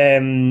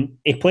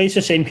 He plays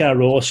the same kind of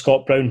role as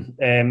Scott Brown,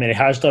 and he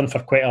has done for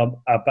quite a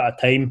bit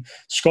of time.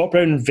 Scott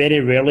Brown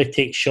very rarely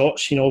takes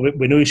shots. You know,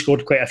 we know he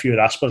scored quite a few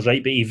Raspers,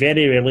 right? But he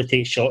very rarely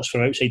takes shots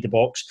from outside the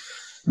box.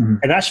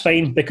 And that's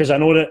fine, because I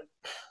know that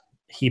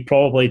he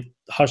probably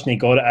hasn't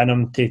got it in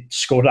him to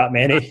score that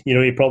many. You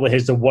know, he probably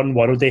has the one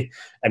worldie,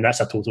 and that's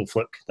a total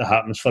fluke that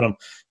happens for him.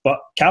 But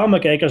Callum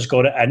McGregor's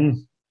got it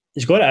in.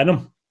 He's got it in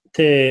him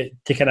to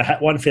kind of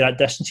hit one for that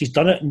distance. He's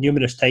done it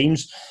numerous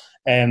times.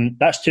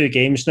 That's 2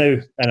 games now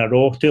in a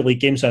row, 2 league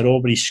games in a row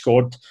where he's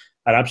scored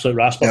an absolute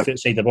rasper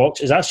outside the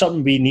box. Is that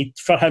something we need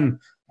for him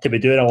to be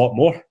doing a lot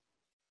more?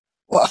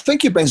 Well, I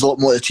think he brings a lot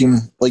more to the team,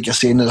 like you're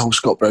saying, in the whole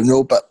Scott Brown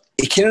role, but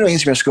he kind of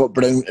reminds me of Scott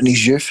Brown in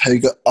his youth, how he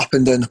got up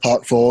and down the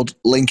park forward,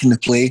 linking the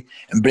play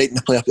and breaking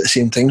the play up at the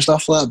same time,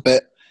 stuff like that.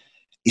 But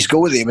his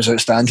goal with him was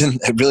outstanding.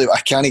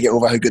 I can't get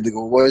over how good the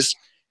goal was.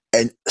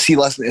 And see,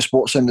 listening to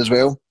Sportsound as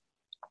well,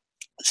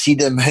 see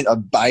the amount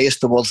of bias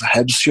towards the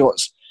Hibs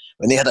shots.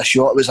 When they had a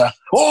shot, it was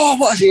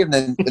what a save. And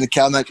then when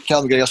Callum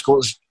McGregor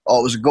scores,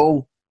 it was a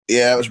goal.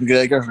 Yeah, it was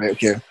McGregor. Right,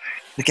 okay.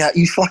 Like,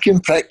 you fucking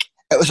prick.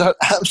 It was an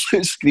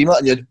absolute screamer,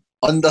 and you're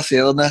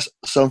underselling this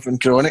something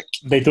chronic.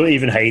 They don't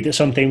even hide it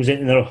sometimes,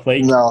 you know.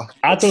 Like, no,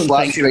 I don't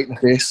think you right in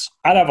the face.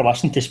 I never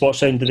listened to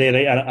Sportsound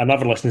today, right? I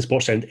never listened to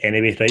Sportsound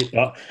anyway, right?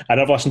 But I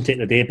never listened to it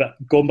today. But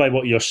going by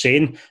what you're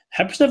saying,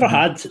 Hibs never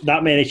had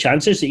that many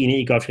chances that you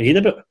need to go for head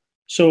about.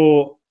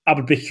 So I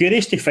would be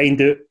curious to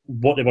find out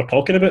what they were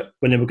talking about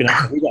when they were going to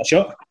have that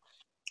shot.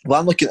 Well,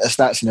 I'm looking at the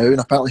stats now, and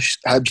apparently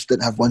Hibs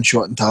didn't have one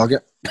shot on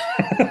target.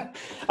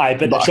 Aye,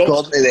 but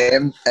according to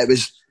them, it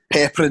was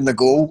peppering the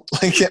goal.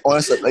 Like,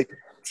 honestly, like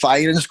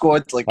firing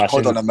squad. Like,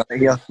 hold on a minute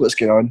here, what's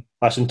going on?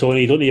 Listen,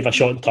 Tony, you don't need to have a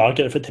shot on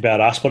target for it to be a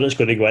rasper that's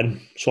going to go in.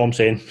 That's what I'm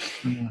saying.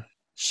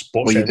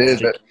 Sports well, you do,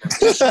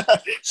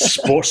 but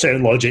sports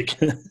sound logic.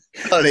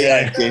 Oh,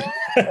 yeah, okay.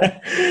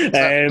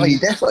 You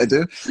definitely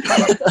do.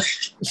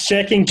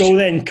 Second goal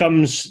then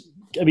comes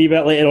a wee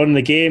bit later on in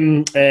the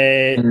game.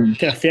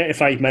 Kind of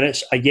 35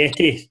 minutes.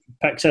 Ajeti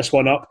picks this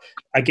one up.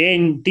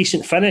 Again,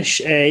 decent finish.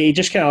 He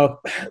just kind of,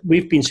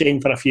 we've been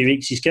saying for a few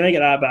weeks, he's kind of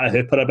got a bit of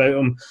hooper about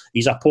him.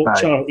 He's a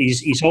poacher. Right.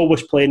 He's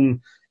always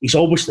playing. He's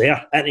always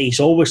there, and he's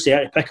always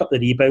there to pick up the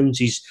rebounds.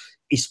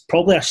 He's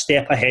probably a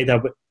step ahead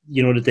of,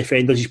 you know, the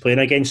defenders he's playing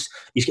against.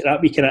 He's got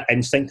that wee kind of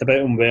instinct about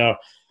him where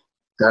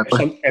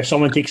if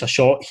someone takes a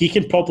shot, he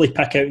can probably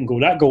pick out and go,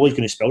 that goalie's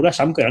going to spill this,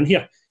 I'm going in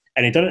here.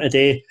 And he done it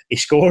today. He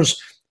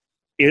scores.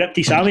 He ripped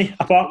his Sammy,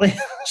 apparently.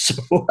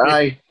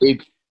 Aye.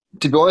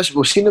 To be honest,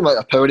 we've seen him like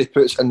a power he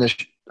puts in the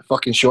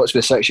fucking shots for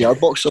the 6-yard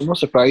box, so I'm not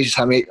surprised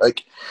how many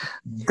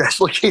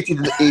dislocated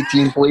in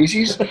 18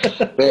 places.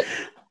 But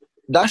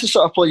that's the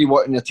sort of player you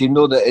want in your team,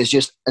 though, that is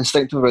just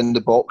instinctive around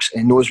the box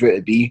and knows where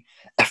to be.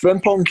 If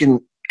Frimpong can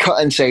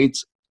cut inside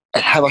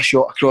and have a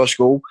shot across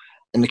goal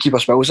and the keeper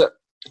spills it,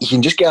 you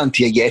can just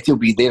guarantee Ajeti will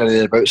be there or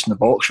thereabouts in the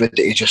box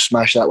ready to just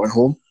smash that one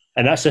home.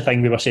 And that's the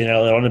thing we were saying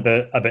earlier on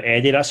about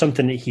Eddie. That's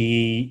something that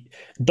he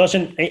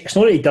doesn't. It's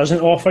not that he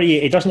doesn't offer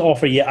you. He doesn't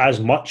offer you as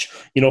much.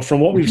 You know, from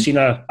what we've seen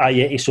of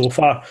Ajeti so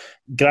far.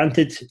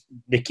 Granted,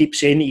 they keep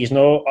saying that he's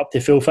not up to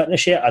full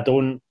fitness yet. I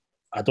don't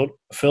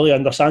fully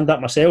understand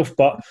that myself.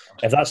 But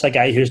if that's a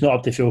guy who's not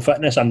up to full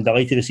fitness, I'm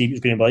delighted to see what he's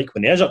going to be like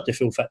when he is up to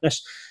full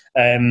fitness.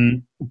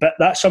 But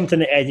that's something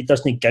that Eddie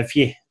doesn't give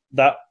you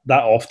that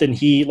often.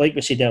 He, like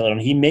we said earlier on,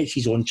 he makes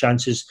his own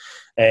chances.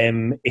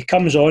 He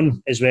comes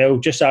on as well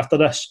just after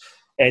this.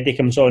 Eddie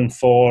comes on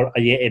for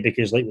Ajeti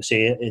because, like we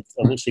say, it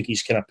looks like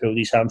he's kind of pulled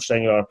his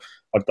hamstring or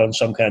done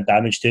some kind of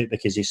damage to it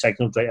because he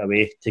signalled right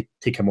away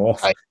to come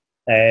off.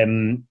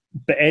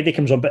 But Eddie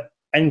comes on. But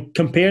in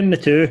comparing the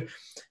two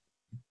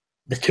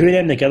of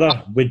them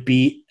together would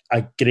be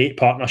a great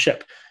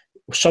partnership.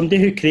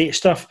 Somebody who creates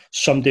stuff,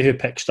 somebody who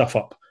picks stuff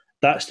up.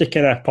 That's the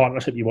kind of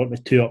partnership you want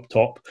with two up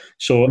top.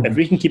 So if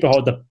we can keep a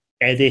hold of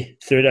Eddie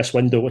through this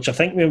window, which I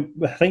think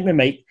we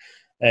might,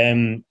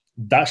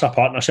 that's a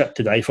partnership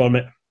to die for,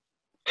 mate.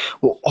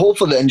 Well,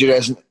 hopefully the injury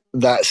isn't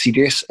that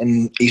serious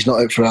and he's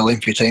not out for a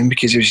lengthy time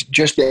because he was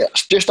just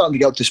starting to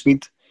get up to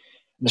speed.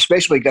 And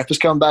especially Griffiths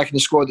coming back in the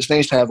squad, it's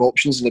nice to have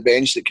options in the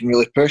bench that can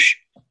really push.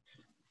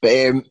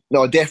 But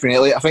no,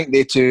 definitely, I think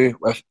they two,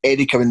 with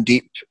Eddie coming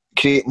deep,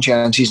 creating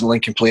chances and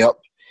linking play up,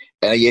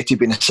 and Ajeti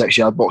being a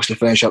 6-yard box to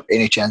finish up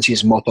any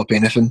chances, mop up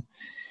anything.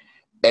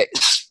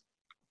 It's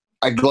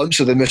a glimpse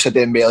of the Moussa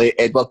Dembele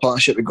Edward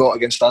partnership we got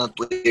against Standard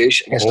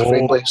Liège against the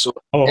friendly, so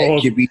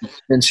it could be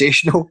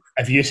sensational.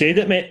 Have you said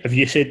it, mate? Have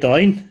you said the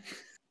line?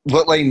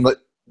 What line? Like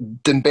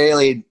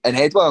Dembele and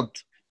Edward?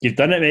 You've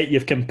done it, mate.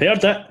 You've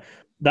compared it.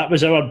 That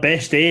was our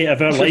best day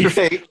of our life,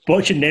 right.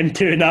 Watching them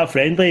two in that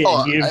friendly.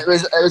 Oh, it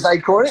was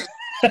iconic.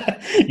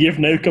 You've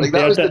now compared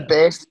that was the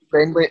best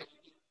friendly.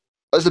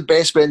 That was the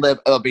best friendly I've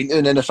ever been to,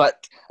 and then in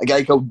fact, a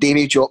guy called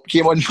Davy Chop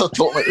came on and we were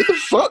talking like, what the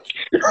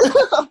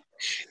fuck?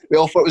 We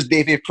all thought it was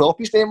Davy Prop,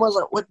 his name was.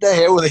 Like, what the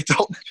hell were they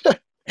talking about?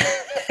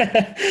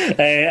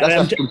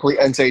 That's a complete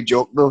inside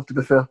joke, though, to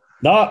be fair.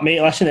 No,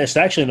 mate, listen, it's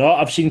actually not.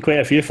 I've seen quite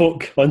a few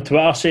folk on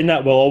Twitter saying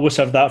that we'll always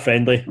have that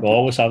friendly. We'll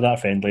always have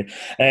that friendly.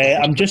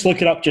 I'm just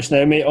looking up just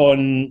now, mate,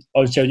 on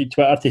Celtic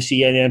Twitter to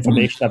see any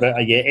information about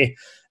Ajeti.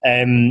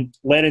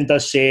 Lennon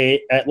does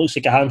say it looks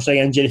like a hamstring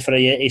injury for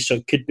Ajeti, so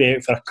it could be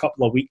out for a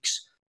couple of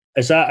weeks.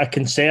 Is that a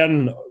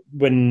concern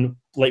when,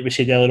 like we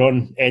said earlier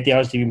on, Eddie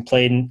has been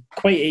playing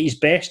quite at his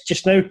best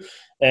just now?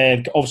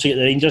 Obviously,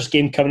 the Rangers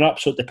game coming up,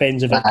 so it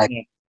depends if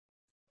it,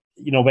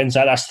 when's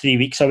that? That's 3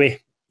 weeks away.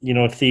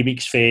 3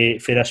 weeks for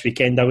this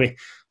weekend away.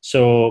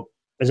 So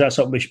is that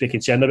something we should be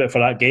concerned about for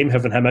that game,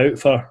 having him out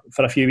for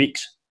a few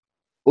weeks?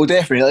 Well,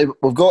 definitely.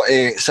 We've got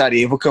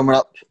Sarajevo coming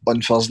up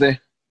on Thursday.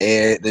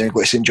 Then we've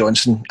got St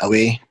Johnstone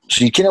away.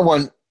 So you kind of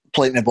want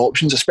plenty of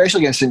options,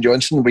 especially against St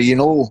Johnstone, where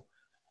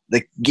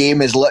the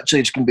game is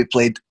literally just going to be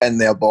played in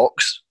their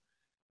box.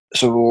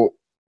 So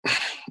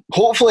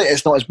hopefully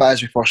it's not as bad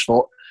as we first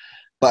thought.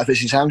 But if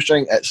it's his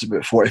hamstring, it's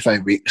about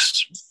 45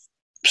 weeks.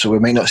 So we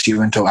might not see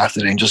him until after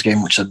the Rangers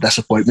game, which is a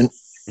disappointment.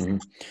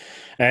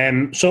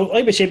 Mm-hmm. So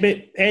like we said,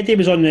 but Eddie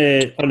was on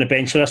the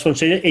bench for this one,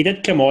 so he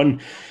did come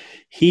on.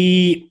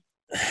 He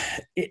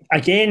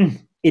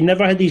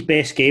never had his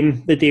best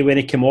game the day when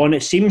he came on.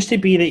 It seems to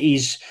be that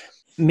he's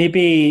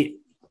maybe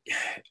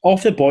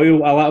off the boil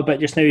a little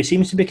bit just now. He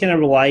seems to be kind of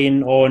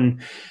relying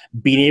on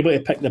being able to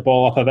pick the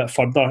ball up a bit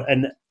further,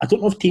 and I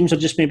don't know if teams are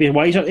just maybe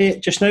wiser to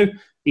it just now.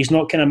 He's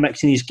not kind of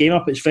mixing his game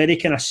up. It's very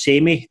kind of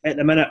samey at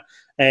the minute.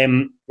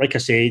 Like I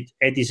said,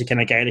 Eddie's the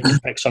kind of guy that can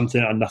pick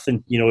something or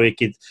nothing. He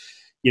could,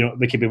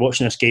 we could be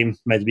watching this game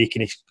midweek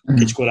and he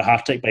could score a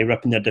hat-trick by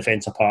ripping their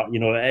defence apart.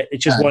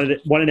 It's just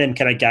one of them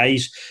kind of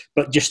guys.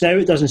 But just now,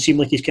 it doesn't seem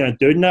like he's kind of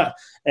doing that.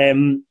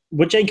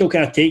 What do you think it'll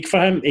kind of take for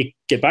him to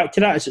get back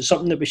to that? Is it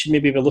something that we should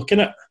maybe be looking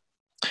at?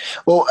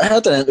 Well, I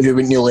had an interview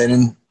with Neil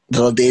Lennon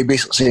the other day,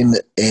 basically saying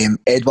that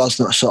Edouard's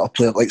not a sort of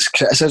player that likes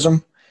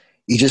criticism.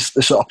 He just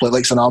the sort of player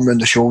likes an arm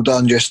around the shoulder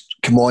and just,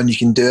 come on, you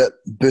can do it,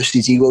 boost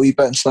his ego a wee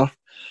bit and stuff.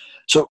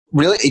 So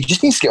really, he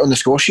just needs to get on the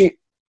score sheet.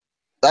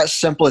 That's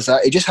simple as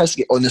that. He just has to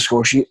get on the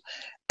score sheet,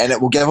 and it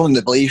will give him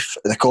the belief,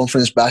 the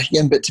confidence back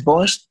again. But to be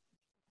honest,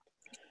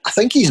 I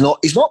think he's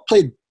not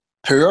played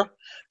poor,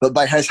 but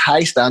by his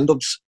high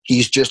standards,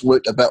 he's just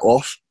looked a bit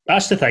off.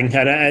 That's the thing,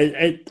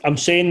 and I'm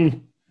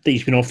saying that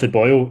he's been off the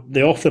boil.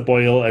 The off the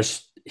boil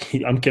is,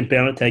 I'm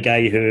comparing it to a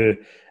guy who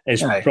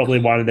is probably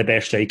one of the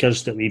best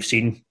strikers that we've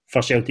seen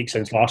for Celtic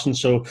since Larsson.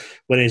 So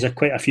when there's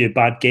quite a few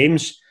bad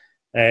games,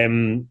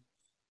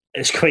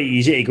 it's quite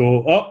easy to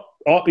go,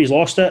 he's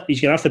lost it. He's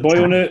going to have to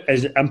boil now.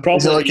 I'm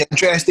probably he's not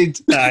interested.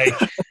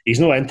 He's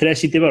not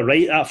interested. They were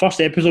right. That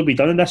first episode we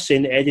done in this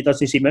saying that Eddie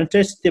doesn't seem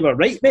interested. They were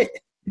right, mate.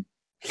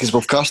 Because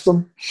we've cussed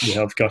him. We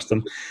have cussed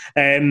him.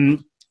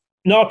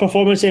 Not a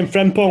performance in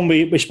Frimpong.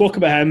 We spoke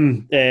about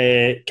him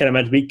kind of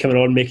midweek coming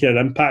on, making an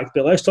impact.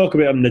 But let's talk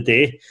about him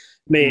today.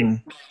 Mate,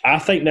 I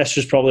think this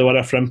was probably one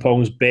of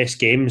Frimpong's best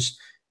games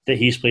that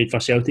he's played for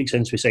Celtic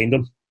since we signed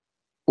him.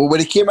 Well,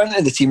 when he came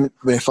into the team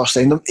when he first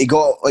signed him, he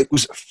got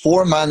was it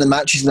 4 man the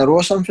matches in a row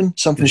or something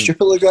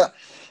stupid like that.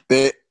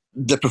 But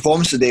the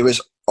performance today was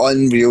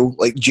unreal.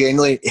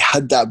 Genuinely, he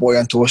had that boy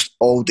on toast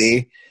all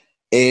day.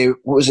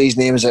 What was his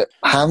name? Is it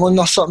Hanlon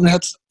or something? I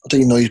don't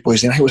even know his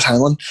boy's name. I think it was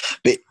Hanlon.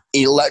 But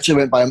he literally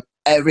went by him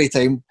every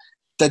time.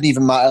 Didn't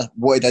even matter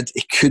what he did.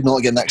 He could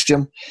not get next to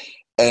him.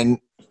 And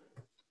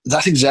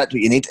that's exactly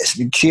what you need. It's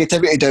the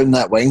creativity down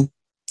that wing.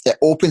 It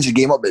opens the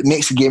game up. It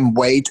makes the game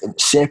wide and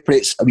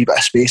separates a wee bit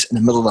of space in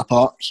the middle of the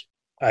park.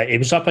 He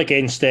was up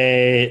against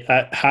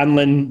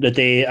Hanlon the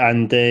day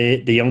and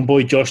the young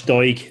boy Josh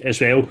Doig as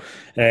well.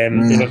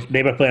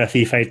 They were playing a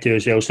 3-5-2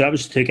 as well. So that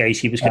was the two guys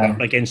he was up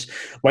against.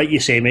 Like you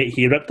say, mate,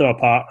 he ripped them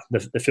apart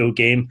the full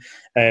game.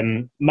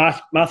 My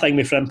thing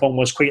with Frimpong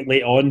was quite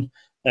late on.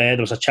 There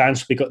was a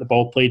chance we got the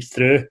ball played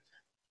through,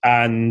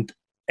 and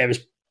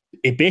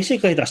he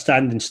basically had a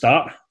standing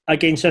start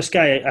against this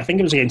guy. I think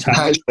it was against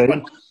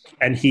Hanlon.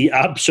 And he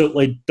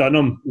absolutely done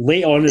him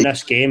late on in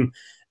this game,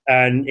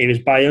 and he was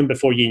by him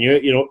before you knew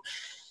it.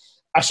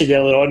 I said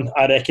earlier on,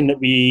 I reckon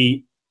that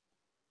we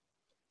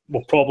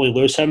will probably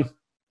lose him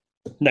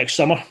next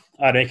summer.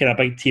 I reckon a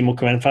big team will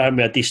come in for him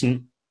with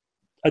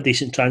a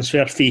decent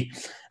transfer fee,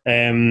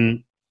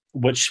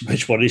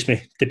 which worries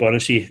me, to be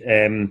honest with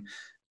you,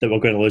 that we're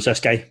going to lose this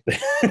guy.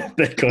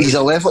 Because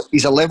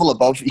he's a level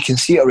above. You can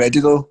see it already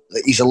though.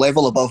 He's a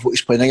level above what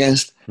he's playing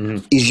against.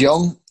 Mm-hmm. He's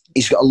young.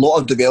 He's got a lot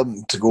of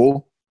development to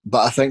go.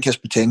 But I think his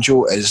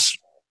potential is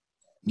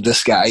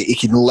this guy. He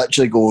can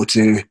literally go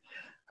to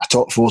a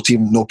top 4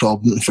 team, no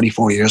problem, in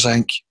 3-4 years, I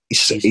think.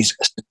 He's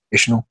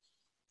sensational.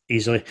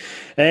 Easily.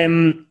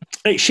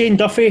 Shane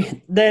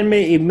Duffy, then,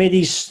 mate,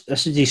 this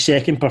is his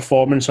second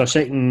performance, or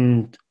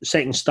second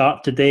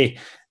start today,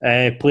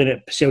 playing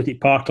at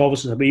Celtic Park.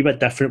 Obviously, it's a wee bit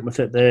different with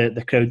it,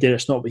 the crowd there.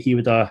 It's not what he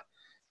would have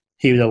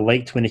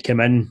liked when he came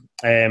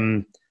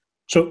in.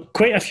 So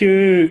quite a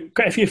few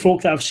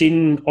folk that I've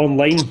seen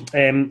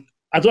online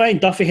I don't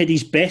think Duffy had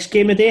his best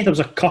game of the day. There was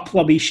a couple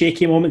of wee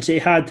shaky moments that he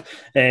had.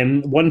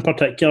 One in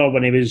particular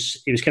when he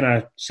was kind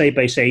of side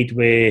by side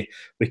with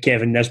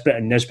Kevin Nisbet,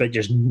 and Nisbet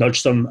just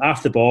nudged him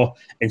off the ball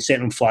and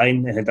sent him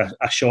flying, and had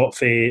a shot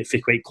for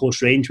quite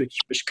close range,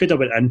 which could have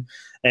went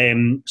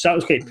in. So that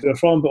was quite poor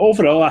from him. But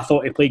overall, I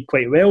thought he played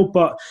quite well.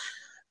 But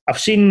I've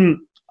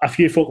seen a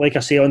few folk, like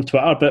I say, on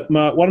Twitter. But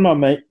one of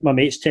my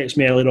mates texted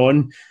me earlier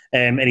on,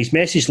 and his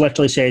message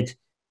literally said,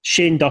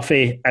 "Shane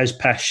Duffy is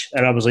pish,"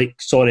 and I was like,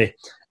 "Sorry,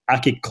 I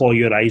could claw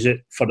your eyes out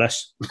for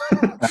this."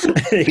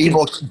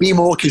 be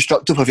more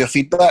constructive of your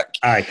feedback.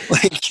 Aye.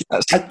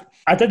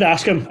 I did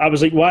ask him. I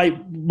was like, "Why?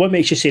 What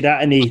makes you say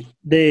that?" And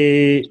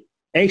the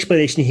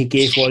explanation he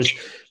gave was,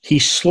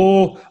 he's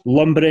slow,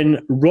 lumbering,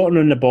 rotten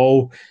on the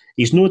ball.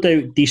 He's no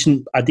doubt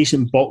a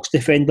decent box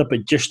defender,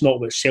 but just not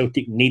what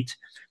Celtic need.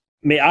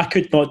 Mate, I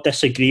could not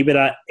disagree with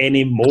that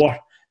anymore.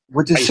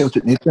 What does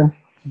Celtic need then?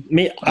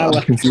 Mate, I'm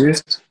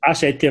confused. I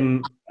said to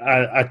him,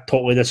 I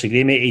totally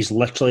disagree, mate. He's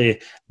literally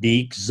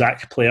the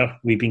exact player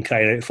we've been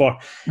crying out for.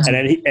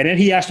 And then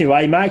he asked me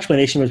why. My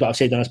explanation was what I've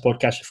said on this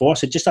podcast before. I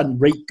said, just a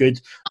right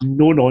good,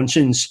 no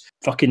nonsense,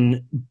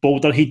 fucking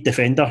boulder head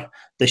defender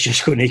that's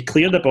just going to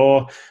clear the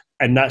ball,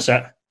 and that's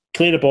it.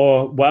 Clear the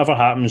ball, whatever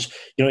happens.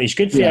 You know, he's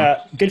good for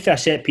a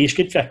set piece,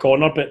 good for a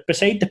corner. But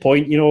beside the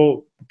point, you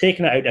know,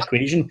 taking it out of the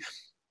equation,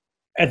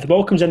 if the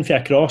ball comes in for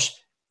a cross,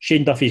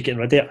 Shane Duffy's getting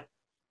rid of it.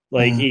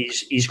 Like,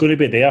 he's going to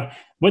be there.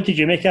 What did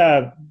you make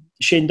of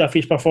Shane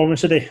Duffy's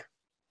performance today?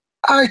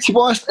 To be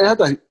honest, I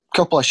had a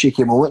couple of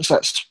shaky moments,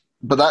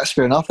 but that's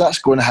fair enough. That's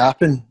going to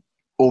happen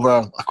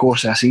over a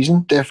course of a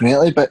season,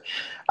 definitely. But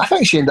I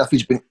think Shane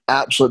Duffy's been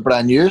absolute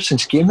brand new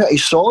since he came here.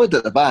 He's solid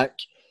at the back,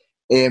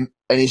 and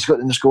he's got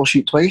in the score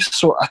sheet twice,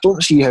 so I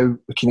don't see how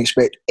we can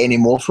expect any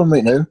more from him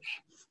right now.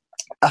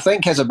 I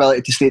think his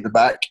ability to stay at the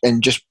back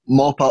and just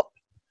mop up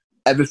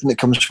everything that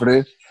comes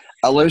through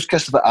allows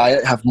Christopher Ajer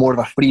to have more of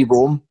a free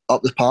roam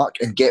up the park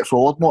and get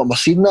forward more. And we've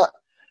seen that.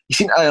 You've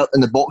seen Ajer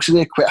in the box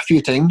today quite a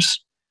few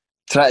times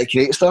try to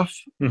create stuff.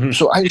 Mm-hmm.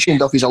 So I think Shane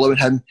Duffy's allowing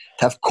him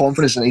to have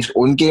confidence in his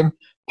own game,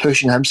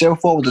 pushing himself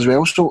forward as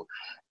well. So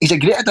he's a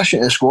great addition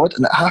to the squad,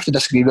 and I have to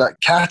disagree with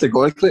that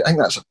categorically. I think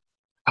that's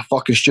a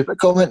fucking stupid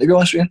comment, to be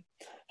honest with you.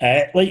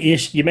 Like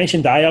you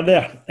mentioned Ajer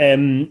there.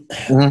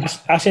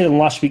 I said in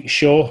last week's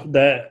show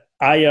that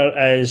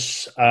Ajer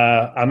is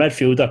a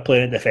midfielder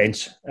playing at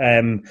defence.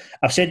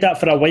 I've said that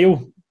for a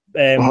while.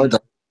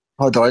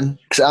 Hold on,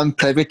 because I'm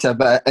privy to a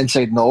bit of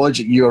inside knowledge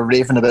that you were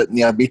raving about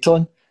Nia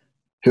Beaton,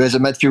 who is a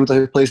midfielder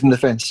who plays in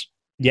defence.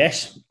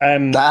 Yes.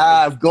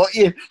 I've got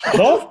you.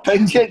 No?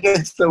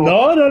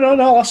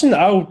 No. Listen,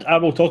 I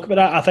will talk about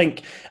that. I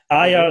think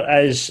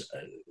Ajer is,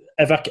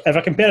 if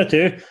I compare the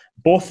two,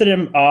 both of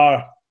them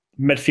are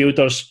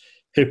midfielders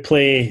who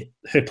play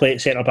at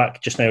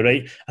centre-back just now,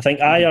 right? I think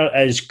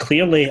Ajer is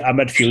clearly a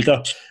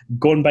midfielder,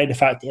 going by the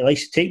fact that he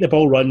likes to take the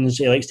ball runs,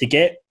 he likes to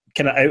get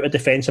kind of out of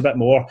defence a bit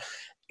more.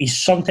 He's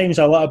sometimes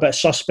a little bit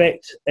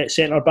suspect at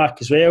centre-back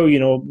as well. You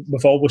know,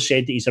 we've always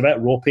said that he's a bit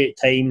ropey at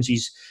times.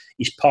 He's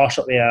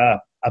partially a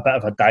bit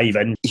of a dive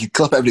in. You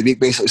clip every week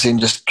basically saying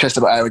just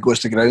Christopher Ajer goes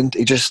to the ground.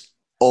 He just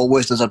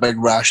always does a big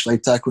rash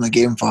slide tackle in a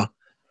game for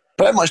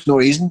pretty much no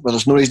reason, where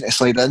there's no reason to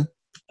slide in.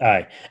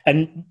 Aye,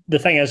 and the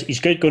thing is, he's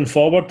good going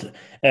forward.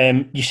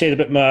 You said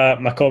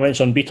about my comments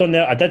on Beaton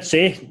there. I did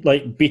say,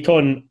 like,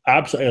 Beaton, I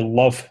absolutely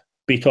love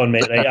Beaton,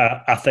 mate.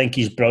 Right? I think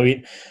he's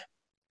brilliant.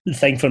 The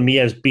thing for me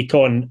is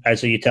Beaton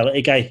is a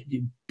utility guy.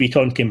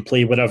 Beaton can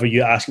play whatever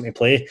you ask him to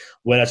play,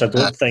 whereas I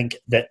don't think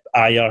that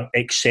Ajer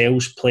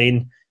excels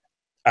playing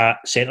at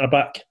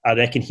centre-back. I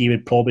reckon he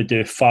would probably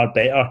do far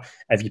better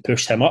if you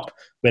pushed him up.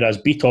 Whereas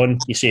Beaton,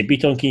 you say,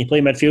 Beaton, can you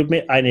play midfield,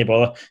 mate? Aye, no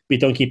bother.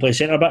 Beaton, can you play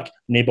centre-back?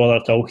 No bother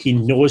at all. He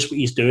knows what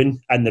he's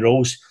doing in the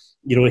roles.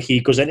 You know, he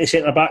goes into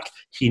centre-back,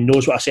 he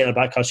knows what a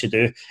centre-back has to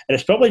do. And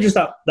it's probably just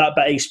that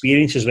bit of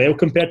experience as well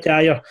compared to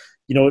Ajer.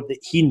 You know,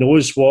 he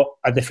knows what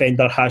a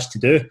defender has to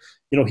do.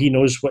 You know, he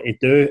knows what to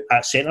do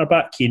at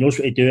centre-back. He knows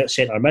what to do at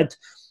centre-mid.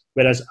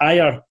 Whereas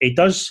Ajer, he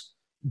does,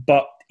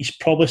 but he's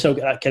probably still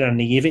got that kind of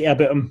naivety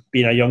about him,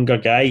 being a younger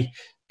guy,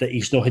 that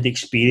he's not had the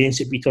experience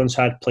that Beaton's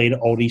had playing at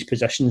all these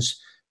positions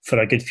for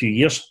a good few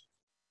years.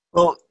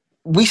 Well,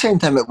 we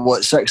signed him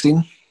at,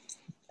 16?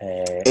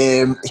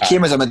 He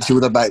came as a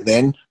midfielder back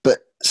then, but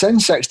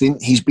since 16,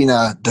 he's been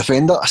a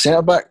defender, a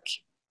centre-back.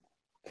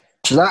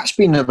 So that's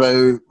been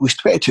about, he's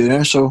 22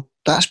 now, so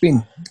that's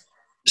been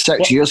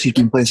 6 years he's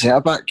been playing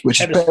centre-back,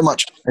 which is pretty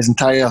much his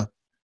entire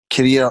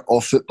career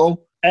of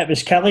football. It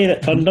was Kelly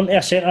that turned him to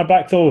a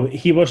centre-back, though.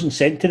 He wasn't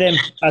sent to them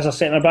as a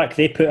centre-back.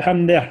 They put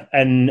him there,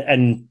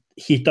 and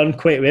he's done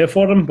quite well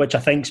for them, which I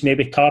think's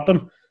maybe tarred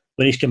him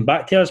when he's come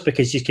back to us,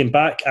 because he's come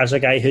back as a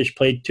guy who's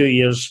played 2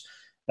 years,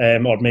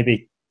 or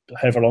maybe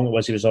however long it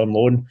was he was on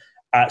loan,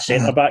 at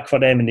centre-back for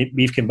them, and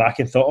we've come back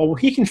and thought, oh, well,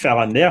 he can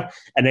fill in there.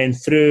 And then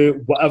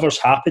through whatever's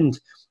happened,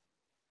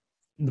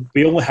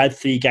 we only had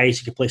 3 guys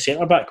who could play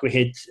centre-back. We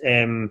had,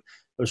 it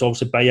was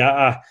obviously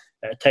Bayata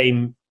at the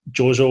time,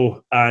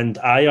 Jozo and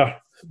Ajer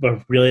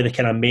were really the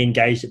kind of main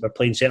guys that were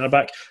playing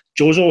centre-back.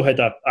 Jozo had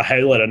a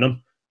howler in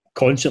him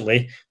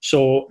constantly.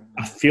 So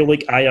I feel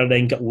like Ayer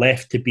then got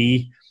left to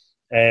be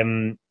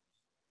kind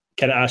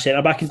of a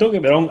centre back. And don't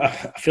get me wrong, I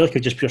feel like I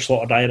just pure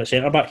slaughtered Ayer at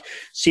centre back.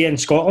 See, in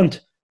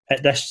Scotland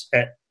at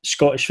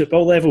Scottish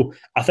football level,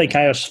 I think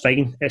Ayer's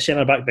fine at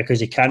centre back because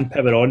he can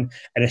power on,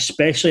 and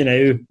especially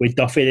now with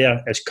Duffy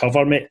there as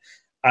cover mate,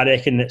 I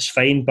reckon it's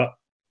fine. But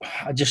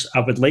I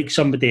would like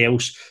somebody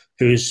else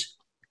who's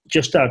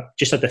just a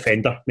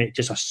defender, mate,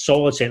 just a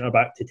solid centre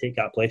back to take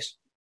that place.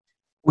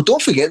 Well,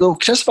 don't forget though,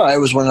 Christopher Ayer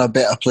was one of the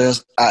better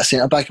players at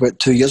centre back about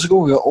 2 years ago.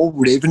 We were all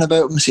raving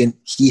about him, saying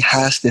he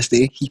has to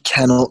stay. He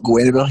cannot go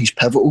anywhere. He's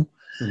pivotal.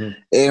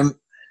 Mm-hmm.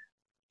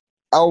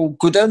 I'll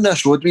go down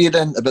this road with you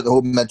then about the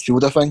whole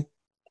midfielder thing.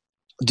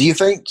 Do you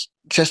think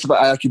Christopher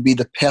Ayer could be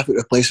the perfect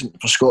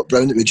replacement for Scott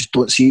Brown that we just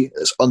don't see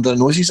that's under the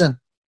noses in?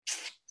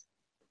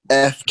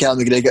 If Callum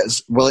McGregor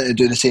is willing to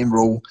do the same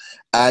role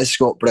as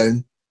Scott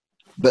Brown,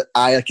 but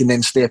Ayer can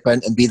then step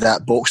in and be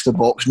that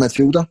box-to-box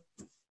midfielder?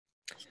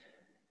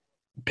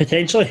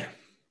 Potentially,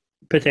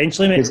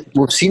 mate.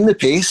 We've seen the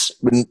pace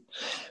when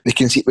we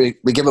can see we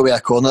give away a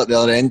corner at the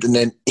other end, and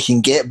then he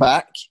can get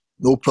back,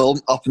 no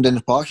problem, up and down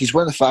the park. He's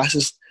one of the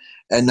fastest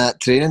in that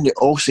training. They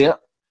all say it.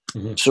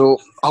 Mm-hmm. So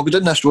I'll go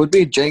down this road. Do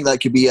you think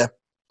that could be a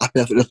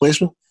perfect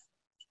replacement?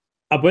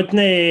 I wouldn't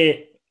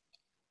hate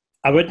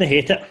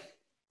it.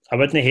 I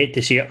wouldn't hate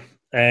to see it.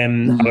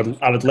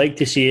 I would like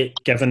to see it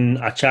given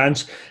a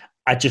chance.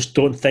 I just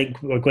don't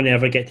think we're going to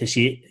ever get to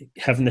see it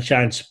having the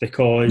chance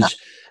because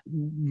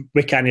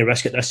we can't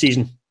risk it this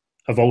season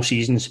of all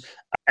seasons.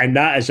 And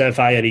that is if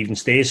Ayer even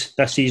stays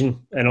this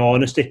season, in all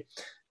honesty.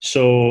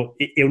 So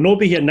he'll not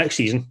be here next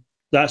season.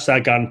 That's a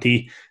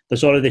guarantee.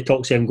 There's already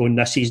talks of him going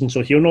this season,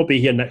 so he'll not be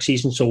here next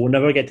season, so we'll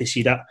never get to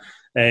see that.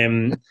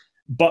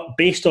 But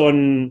based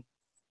on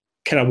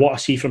kind of what I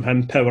see from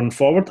him powering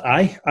forward,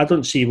 I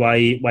don't see why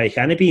he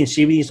can't be. And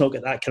see when he's not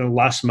got that kind of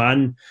last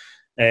man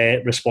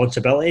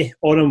responsibility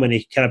on him, when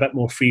he's kind of a bit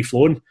more free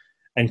flowing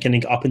and can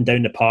get up and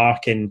down the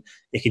park and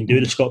he can do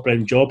the Scott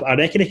Brown job. I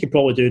reckon he could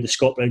probably do the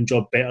Scott Brown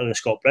job better than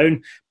Scott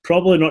Brown.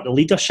 Probably not the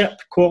leadership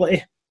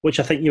quality, which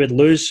I think you would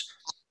lose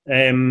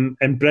in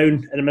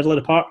Brown in the middle of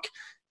the park,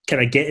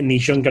 kind of getting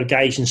these younger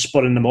guys and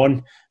spurring them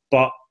on.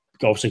 But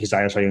obviously because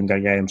Ayer's a younger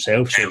guy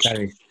himself, so he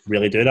can't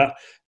really do that.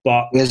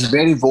 But he's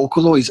very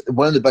vocal though. He's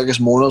one of the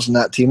biggest moaners in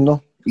that team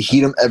though. You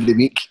hear him every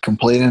week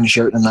complaining and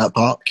shouting in that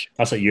park.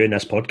 That's like you in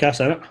this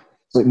podcast, isn't it?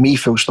 Like me,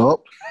 full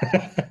stop.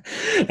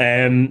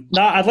 No,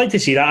 I'd like to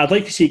see that. I'd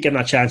like to see it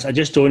given a chance. I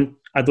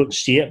don't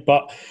see it.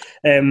 But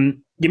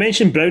you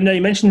mentioned Brown there.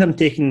 You mentioned him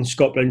taking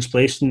Scott Brown's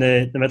place in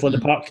the middle of the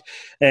park.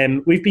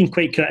 We've been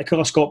quite critical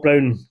of Scott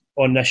Brown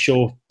on this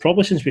show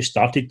probably since we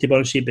started, to be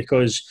honest with you,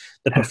 because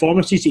the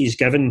performances that he's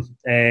given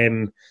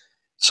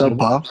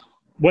subpar.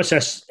 What's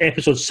this?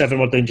 Episode 7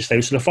 we're doing just now.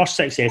 So the first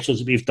 6 episodes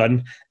that we've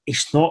done,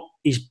 he's been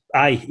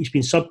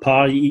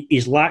subpar.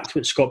 He's lacked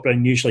what Scott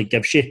Brown usually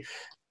gives you.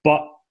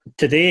 But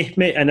today,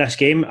 mate, in this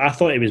game, I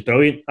thought he was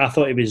brilliant. I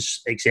thought he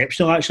was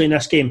exceptional, actually, in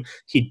this game.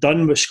 He'd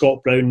done what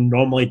Scott Brown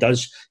normally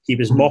does. He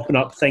was mopping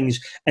up things.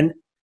 And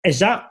is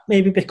that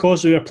maybe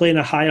because we were playing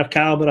a higher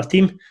calibre of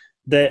team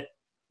that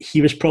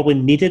he was probably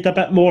needed a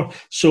bit more?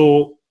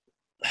 So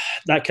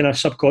that kind of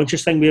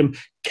subconscious thing with him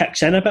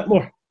kicks in a bit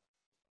more?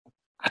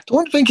 I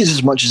don't think it's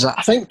as much as that.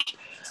 I think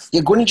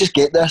you're going to just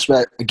get this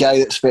with a guy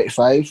that's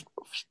 35.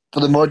 For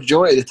the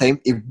majority of the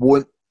time, he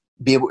won't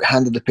be able to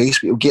handle the pace,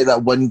 but he'll get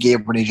that one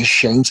game when he just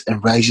shines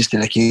and rises to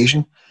the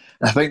occasion.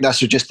 And I think that's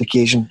just the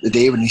occasion, the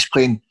day when he's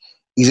playing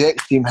his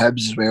ex-team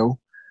Hibs as well,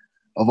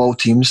 of all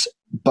teams.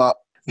 But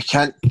we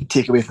can't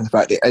take away from the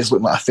fact that he is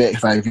looking like a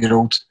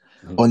 35-year-old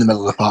on the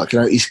middle of the park.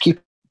 Now, he's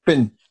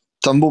keeping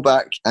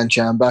Tumbleback and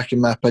Chamback, in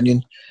my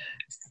opinion.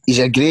 He's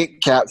a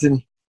great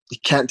captain. You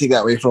can't take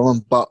that away from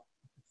him, but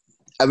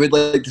I would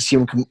like to see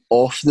him come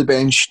off the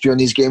bench during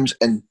these games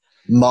and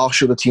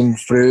marshal the team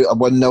through a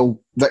 1-0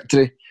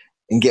 victory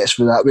and get us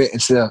through that way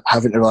instead of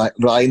having to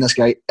rely on this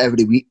guy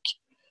every week,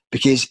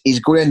 because he's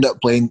going to end up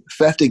playing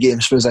 50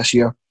 games for us this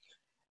year,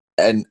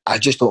 and I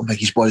just don't think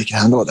his body can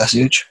handle it at this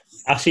age.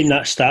 I seen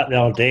that stat the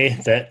other day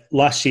that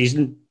last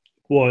season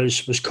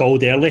was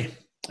called early,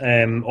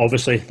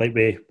 obviously, like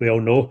we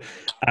all know,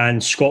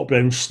 and Scott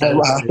Brown still...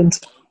 What happened?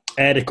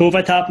 The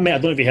COVID happened, mate. I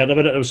don't know if you heard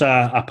about it. There was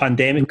a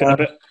pandemic going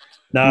about.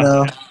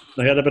 No.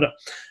 I heard about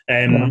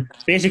it.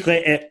 Basically,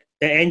 it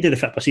ended the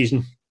football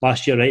season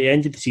last year, right? It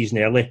ended the season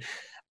early,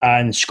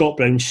 and Scott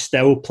Brown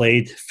still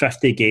played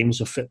 50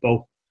 games of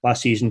football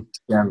last season.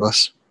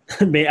 Gambless.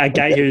 Mate, a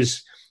guy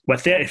who's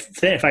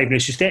 35 now,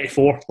 he's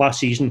 34 last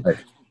season, right,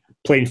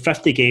 playing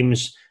 50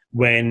 games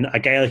when a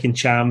guy like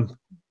Ncham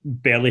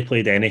barely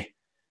played any.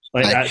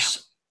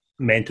 That's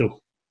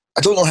mental.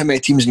 I don't know how many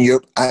teams in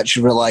Europe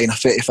actually rely on a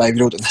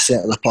 35-year-old in the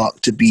centre of the park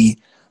to be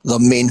the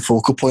main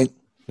focal point.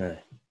 Yeah.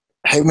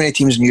 How many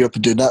teams in Europe are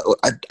doing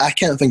that? I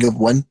can't think of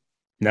one.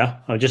 No,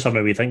 I just have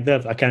a wee think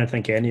there. I can't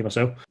think of any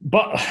myself.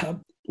 But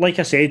like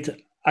I said,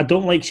 I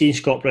don't like seeing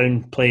Scott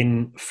Brown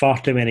playing far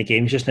too many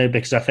games just now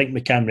because I think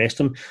we can rest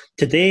him.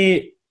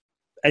 Today,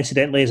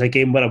 incidentally, is a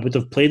game where I would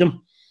have played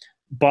him,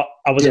 but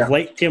I would have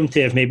liked him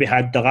to have maybe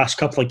had the last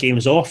couple of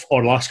games off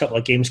or last couple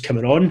of games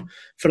coming on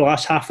for the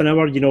last half an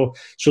hour,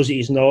 so that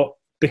he's not...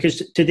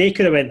 Because today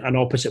could have went an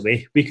opposite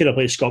way. We could have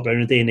played Scott Brown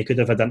today and they could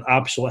have had an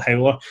absolute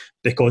howler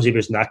because he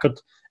was knackered.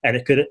 And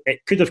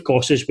it could have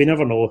cost us. We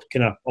never know,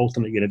 kind of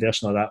alternate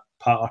universe and all that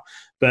patter.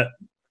 But,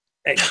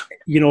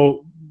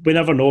 we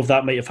never know if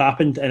that might have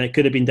happened, and it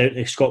could have been down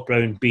to Scott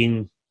Brown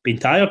being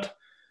tired.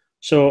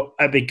 So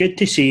it'd be good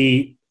to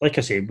see, like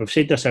I say, we've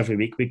said this every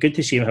week, it'd be good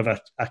to see him have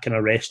a kind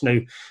of rest now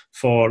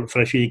for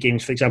a few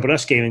games. For example,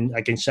 this game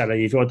against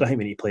Sarajevo, I don't think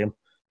we need to play him.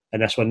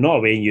 And this one, not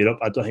away in Europe,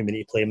 I don't think we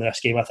need to play him in this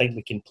game. I think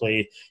we can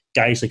play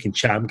guys like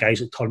Cham, guys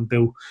like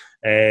Turnbull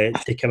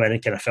to come in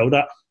and kind of fill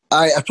that.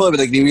 I probably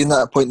would agree with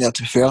that point there,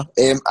 to be fair.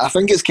 I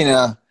think it's kind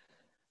of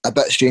a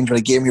bit strange when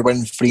a game you're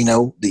winning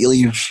 3-0 that you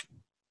leave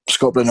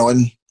Scott Brown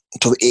on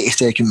until the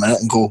 82nd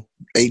minute and go,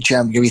 right,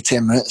 Cham, give you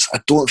 10 minutes.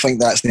 I don't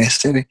think that's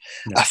necessary.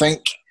 No. I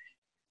think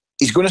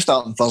he's going to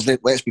start on Thursday,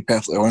 let's be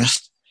perfectly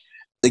honest.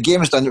 The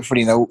game is done at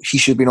 3-0. He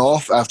should have been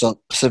off after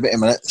 70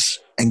 minutes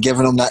and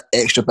given him that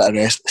extra bit of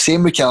rest.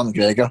 Same with Callum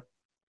McGregor.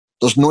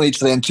 There's no need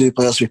for them two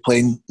players to be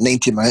playing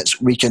 90 minutes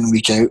week in,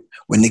 week out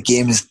when the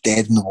game is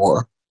dead in the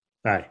water.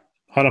 Aye,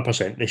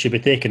 100%. They should be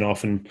taken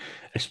off, and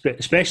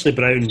especially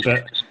Brown.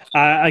 But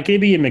I agree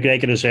with you,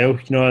 McGregor as well.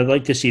 I'd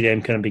like to see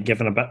them kind of be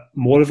given a bit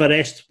more of a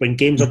rest when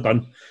games are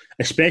done,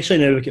 especially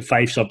now we've got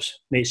 5 subs.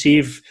 Mate, see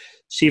if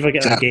we're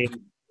getting a game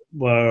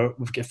where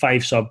we've got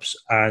 5 subs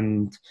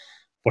and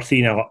we're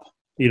 3-0 up.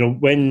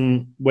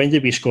 When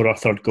did we score our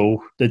third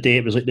goal? The day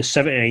it was like the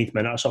 79th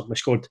minute or something we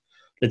scored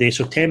the day.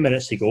 So 10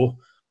 minutes to go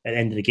at the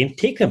end of the game.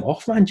 Take them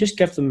off, man. Just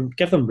give them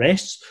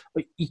rests.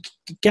 You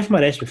give them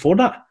a rest before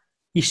that.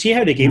 You see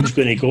how the game's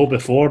going to go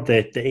before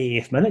the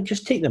 80th minute.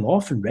 Just take them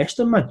off and rest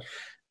them, man.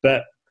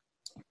 But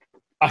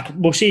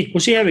we'll see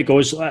how it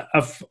goes.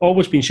 I've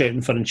always been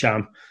shouting for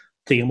Cham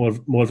to get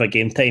more of a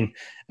game time.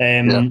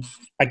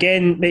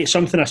 Again, mate,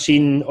 something I've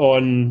seen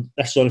on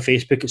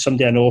Facebook.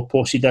 Somebody I know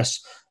posted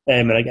this.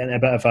 And I got in a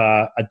bit of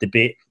a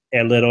debate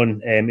earlier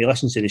on. He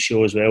listens to the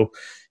show as well.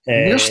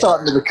 You're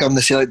starting to become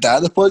the Celtic Dad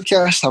of the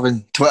podcast,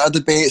 having Twitter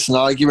debates and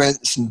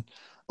arguments and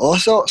all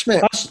sorts,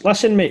 mate.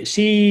 Listen, mate,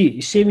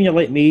 see when you're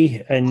like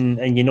me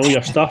and you know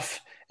your stuff,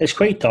 it's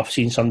quite tough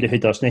seeing somebody who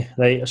doesn't,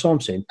 right? That's all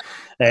I'm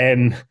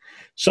saying.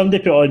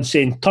 Somebody put on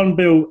saying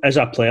Turnbull is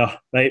a player,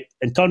 right?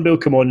 And Turnbull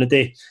come on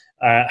today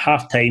at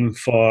half-time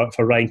for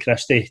Ryan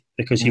Christie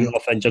because he went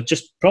off injured.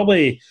 Just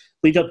probably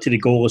lead up to the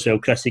goal as well.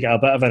 Christie got a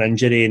bit of an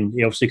injury and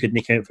he obviously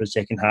couldn't count for the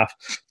second half.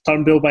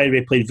 Turnbull, by the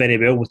way, played very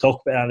well. We'll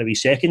talk about that in a wee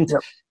second.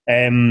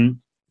 Yep.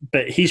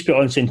 But he's put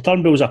on saying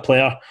Turnbull's a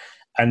player,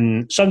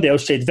 and somebody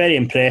else said very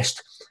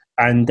impressed,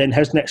 and then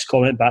his next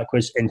comment back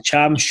was, and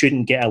Cham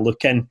shouldn't get a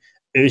look in,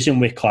 oozing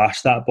with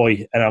class, that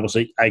boy. And I was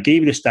like, I agree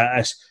with the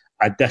status,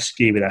 I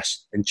disagree with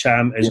this, and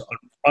Cham is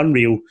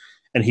unreal.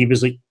 And he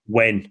was like,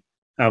 when?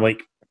 And I'm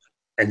like,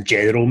 in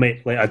general,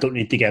 mate, like I don't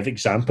need to give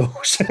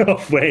examples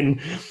of when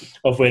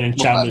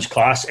Cham was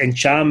class. And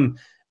Cham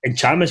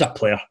is a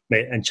player,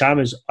 mate, and Cham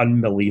is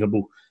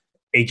unbelievable.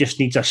 He just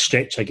needs a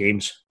stretch of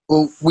games.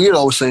 Well, we're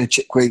also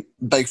quite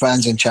big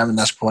fans of Cham in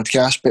this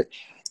podcast, but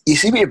you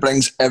see what he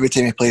brings every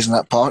time he plays in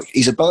that park.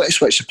 His ability to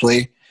switch the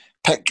play,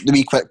 pick the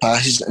wee quick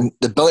passes, and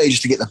the ability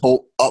just to get the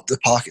ball up the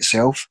park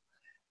itself.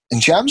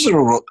 And Cham's a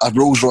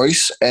Rolls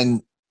Royce,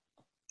 and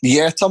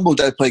yeah, Turnbull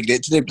did play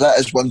great today, but that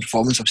is one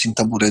performance I've seen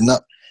Turnbull doing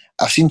that.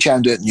 I've seen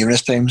Cham do it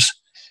numerous times.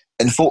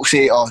 And folks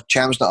say, oh,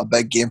 Cham's not a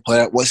big game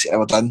player. What's he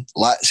ever done?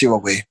 Lazio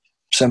away.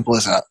 Simple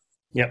as that.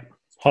 Yep,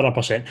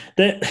 100%.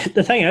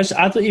 The thing is,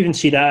 I don't even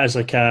see that as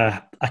like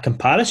a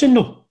comparison,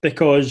 though,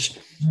 because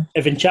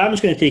if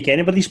Cham's going to take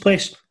anybody's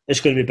place,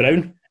 it's going to be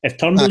Brown. If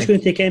Turnbull's going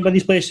to take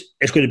anybody's place,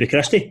 it's going to be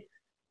Christie.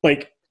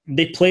 Like,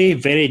 they play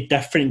very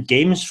different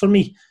games for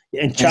me.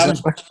 And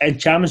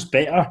Cham's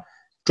better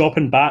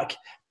dropping back,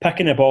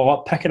 picking the ball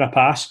up, picking a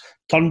pass.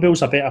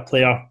 Turnbull's a better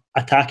player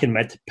attacking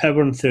mid,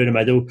 powering through the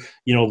middle,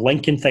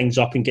 linking things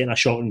up and getting a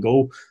shot and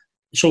goal.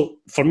 So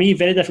for me,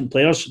 very different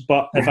players.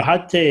 But if I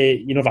had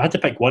to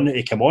pick one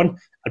to come on,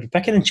 I'd be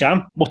picking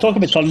Cham. We'll talk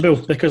about Turnbull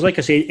because, like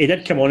I say, he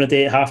did come on a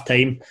day at half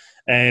time.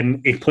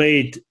 He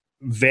played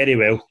very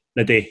well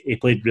the day. He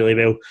played really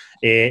well.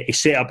 He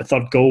set up a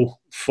third goal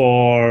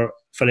for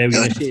El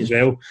Younousi as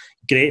well.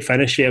 Great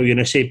finish for El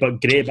Younousi,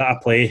 but great bit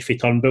of play for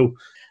Turnbull.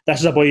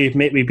 This is a boy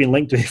we've been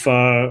linked with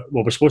for,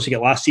 we're supposed to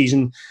get last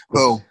season.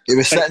 Well, he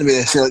was sitting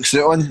with a Celtic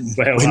suit on.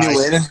 Well, Neil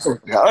Lennon.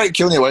 All right,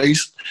 kill me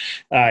wise.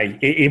 Aye,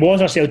 he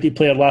was a Celtic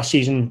player last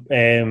season.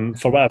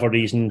 For whatever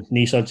reason,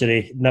 knee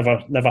surgery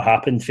never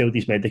happened. Failed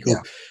his medical.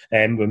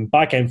 Went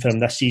back in for him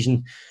this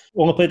season.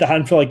 Only played a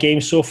handful of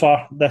games so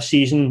far this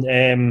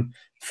season.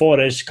 For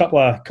his couple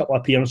of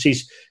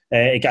appearances,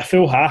 he got a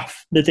full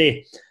half the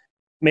day.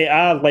 Mate,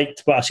 I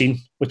liked what I seen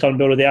with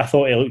Turnbull today. I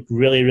thought he looked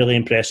really, really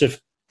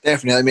impressive.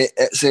 Definitely, mate.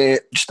 It's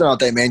just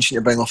another dimension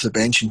to bring off the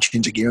bench and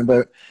change the game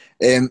about.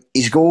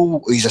 His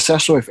goal, his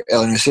assist for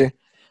El Younousi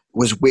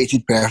was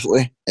weighted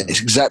perfectly.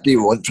 It's exactly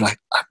what you want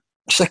for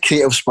just a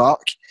creative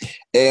spark.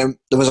 There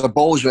was a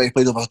ball as well he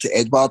played over to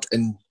Edward,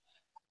 and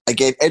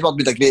again, Edward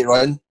made a great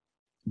run,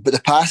 But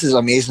the pass is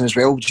amazing as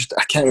well. Just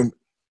I can't remember.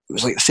 It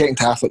was like the second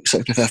half, like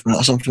 65th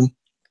minute or something.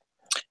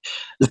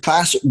 The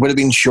pass would have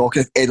been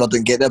shocking if Edward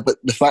didn't get there, but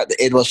the fact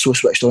that Edward's so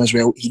switched on as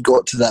well, he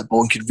got to that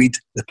ball and could read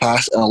the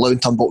pass and allowing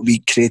Turnbull to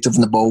be creative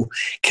in the ball,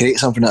 create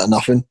something out of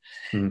nothing.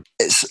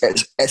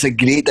 It's a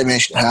great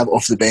dimension to have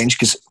off the bench,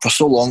 because for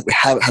so long we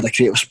haven't had a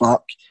creative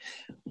spark.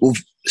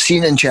 We've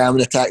seen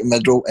Nchaman attack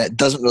mid-row, and it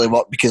doesn't really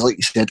work because, like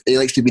you said, he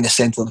likes to be in the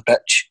centre of the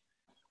pitch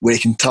where he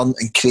can turn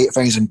and create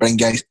things and bring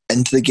guys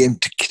into the game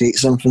to create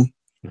something.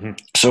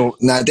 So,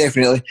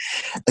 definitely.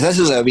 If this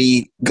is a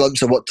wee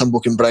glimpse of what Turnbull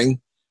can bring,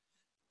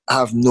 I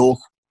have no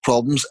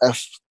problems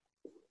if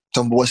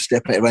Turnbull was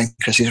stepping into Ryan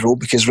Christie's role,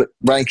 because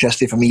Ryan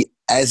Christie, for me,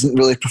 isn't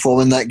really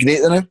performing that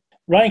great now.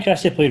 Ryan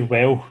Christie played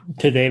well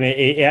today,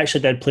 mate. He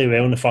actually did play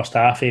well in the first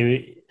half.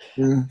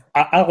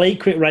 I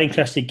like what Ryan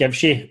Christie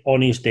gives you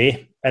on his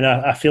day, and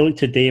I feel like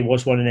today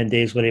was one of them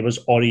days where he was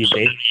on his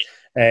day.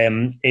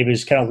 He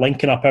was kind of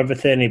linking up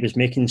everything. He was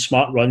making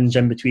smart runs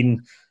in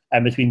between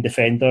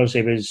defenders.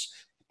 He was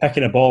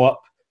picking the ball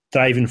up,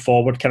 driving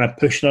forward, kind of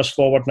pushing us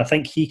forward, and I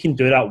think he can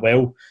do that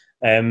well.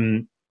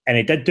 And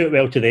he did do it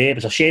well today. It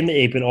was a shame that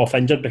he went off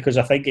injured, because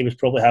I think he was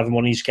probably having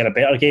one of his kind of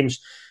better games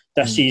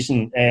this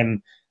season.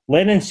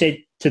 Lennon said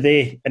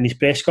today in his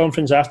press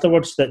conference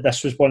afterwards that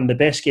this was one of the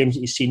best games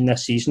that he's seen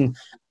this season,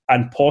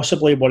 and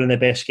possibly one of the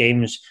best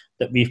games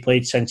that we've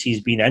played since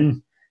he's been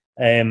in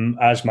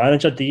as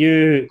manager. Do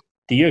you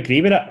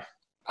agree with it?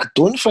 I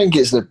don't think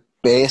it's the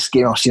best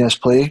game I've seen us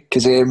play,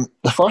 because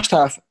the first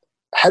half,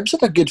 Hibs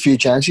had a good few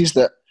chances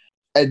that,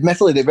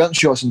 admittedly, they weren't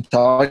shots on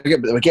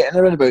target, but they were getting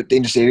around about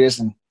dangerous areas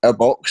in our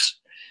box.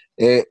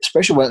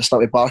 Especially when it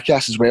started with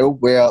Barkas as well,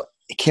 where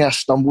he kind of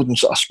stumbled and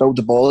sort of spilled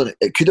the ball, and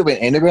it could have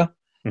went anywhere.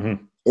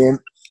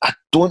 I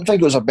don't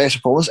think it was our best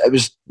performance. It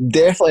was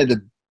definitely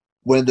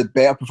one of the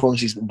better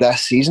performances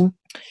this season,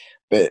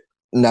 but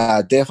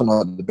definitely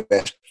not the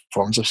best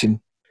performance I've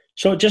seen.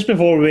 So just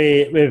before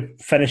we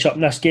finish up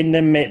in this game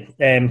then, mate,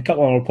 a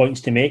couple of more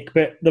points to make,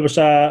 but there was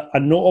a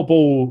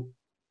notable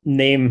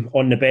name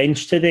on the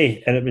bench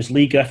today, and it was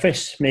Leigh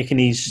Griffiths making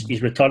his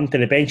return to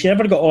the bench. He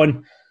never got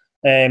on.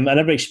 I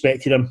never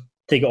expected him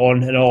to get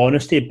on, in all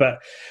honesty, but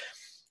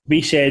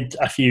we said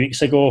a few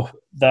weeks ago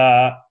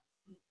that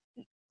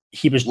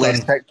he was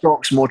less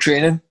TikToks, more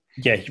training.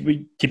 Yeah,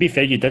 to be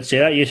fair, you did say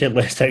that. You said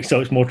less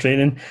TikToks, more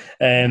training.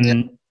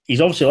 He's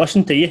obviously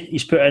listened to you.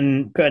 He's put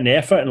in the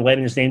effort, and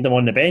Lennon's named him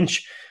on the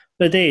bench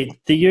today.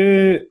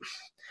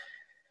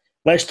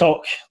 Let's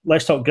talk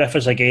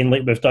Griffiths again,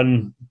 like we've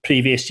done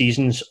previous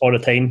seasons all the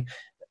time.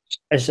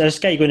 Is this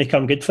guy going to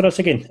come good for us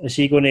again? Is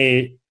he going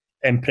to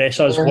impress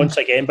us once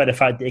again by the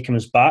fact that he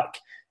comes back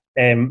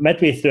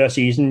midway through a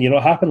season? You know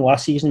what happened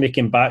last season? We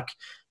came back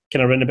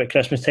kind of around about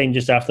Christmas time,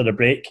 just after the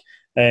break.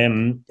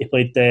 He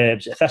played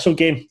the Thistle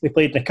game. We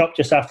played in the Cup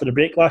just after the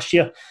break last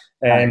year,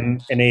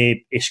 and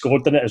he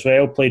scored in it as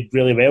well. Played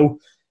really well,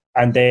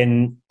 and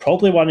then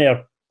probably one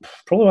of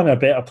our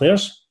better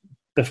players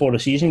before the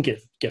season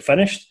get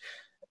finished.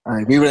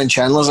 We were in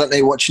Chandler's that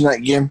night watching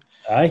that game.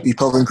 We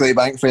probably in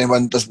Claybank, for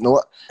anyone who doesn't know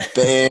it.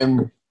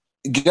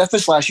 But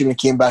Griffiths last year when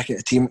he came back at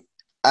the team,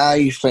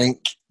 I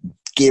think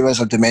gave us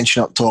a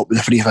dimension up top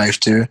with the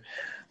 3-5-2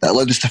 that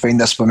allowed us to find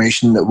this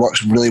formation that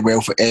works really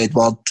well for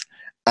Edward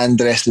and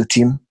the rest of the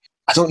team.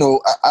 I don't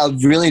know, I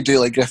really do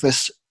like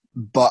Griffiths,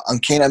 but I'm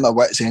kind of at my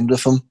wit's end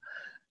with him.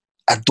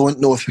 I don't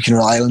know if we can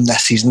rely on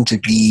this season to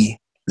be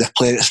the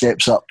player that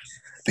steps up,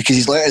 because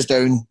he's let us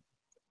down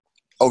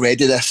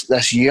already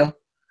this year.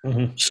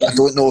 So I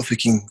don't know if we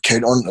can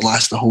count on it to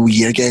last the whole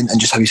year again and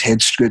just have his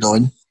head screwed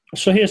on.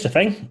 So here's the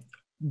thing,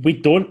 we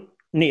don't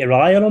need to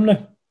rely on him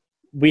now.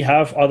 We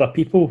have other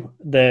people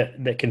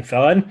that can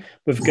fill in.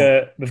 We've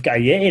got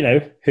Ajeti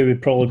now, who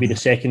would probably be the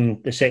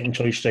second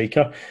choice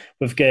striker.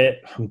 We've got,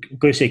 I'm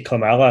going to say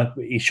Klimala.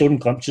 He's shown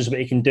glimpses of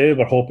what he can do.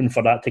 We're hoping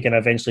for that to kind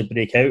of eventually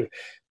break out.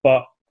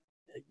 But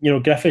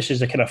Griffiths is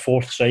the kind of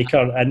fourth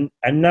striker in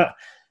that.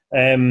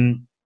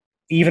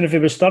 Even if he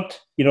was third,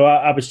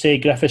 I would say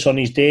Griffiths on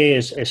his day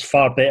is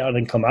far better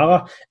than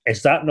Klimala.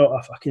 Is that not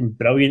a fucking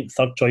brilliant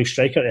third choice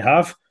striker to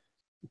have?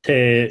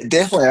 It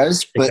definitely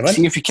is. But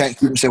see if he can't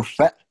keep himself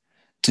fit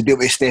to be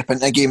able to step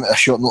into a game at a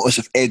short notice.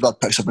 If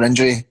Edward picks up an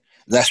injury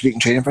this week in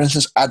training, for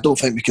instance, I don't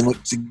think we can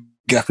look to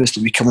Griffiths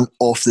to be coming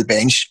off the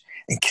bench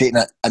and creating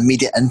an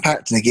immediate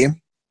impact in the game.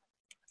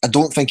 I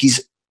don't think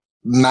he's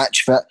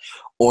match fit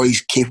or he's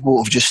capable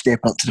of just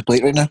stepping up to the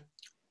plate right now.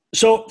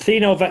 So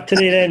 3-0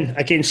 victory then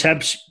against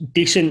Hibs.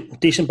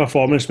 Decent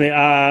performance, mate.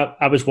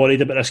 I was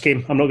worried about this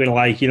game, I'm not going to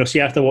lie.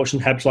 See, after watching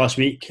Hibs last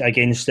week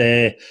against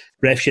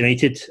Refs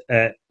United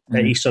at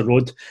Easter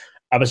Road,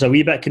 I was a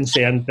wee bit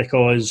concerned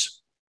because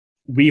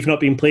we've not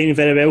been playing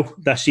very well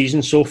this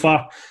season so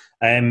far.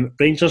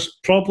 Rangers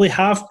probably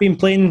have been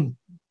playing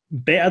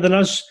better than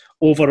us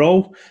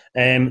overall.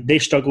 They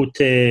struggled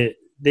to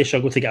get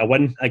a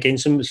win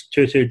against them. It was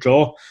 2-2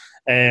 draw.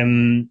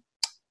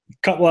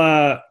 Couple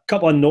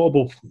of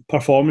notable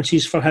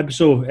performances for Hibs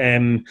though.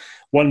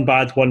 One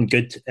bad, one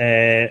good.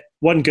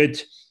 One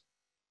good,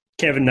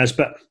 Kevin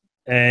Nisbet.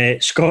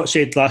 Scott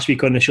said last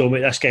week on the show,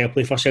 mate, this guy will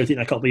play for Celtic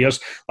in a couple of years.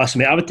 Listen,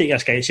 mate, I would take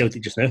this guy at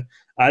Celtic just now.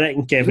 I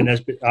reckon Kevin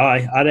Nisbet.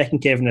 I reckon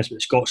Kevin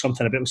Nisbet's got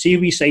something about him. See,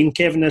 if we sign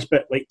Kevin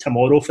Nisbet like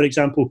tomorrow, for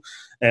example.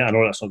 I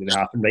know that's not going to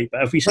happen, right?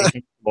 But if we sign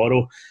him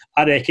tomorrow,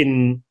 I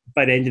reckon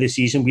by the end of the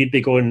season we'd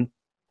be going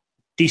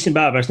decent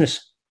bit of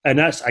business. And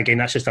that's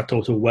just a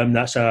total whim.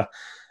 That's a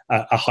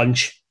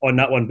hunch on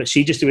that one. But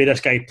see, just the way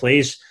this guy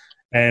plays,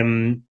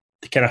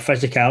 the kind of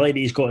physicality that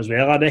he's got as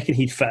well, I reckon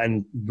he'd fit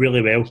in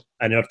really well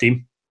in our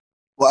team.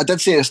 Well, I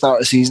did say at the start of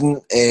the season,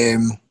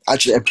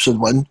 actually episode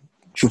 1,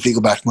 feel free to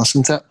go back and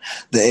listen to it,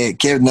 that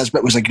Kevin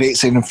Nisbet was a great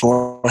signing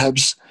for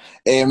Hibs.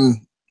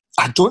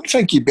 I don't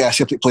think he'd be a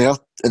Celtic player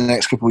in the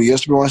next couple of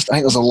years, to be honest. I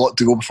think there's a lot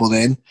to go before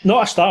then.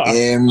 Not a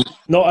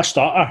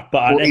starter, but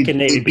I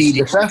reckon he'd be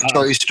the fifth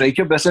choice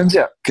striker by the sounds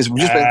of it, because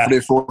we just went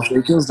through 4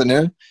 strikers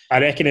now. I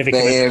reckon if he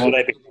came in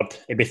tomorrow,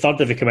 it'd be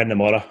third if he came in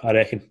tomorrow, I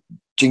reckon. Do you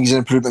think he's an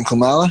improvement in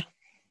Klimala?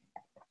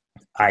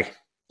 Aye.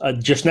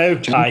 Just now,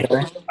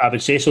 I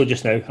would say so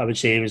just now. I would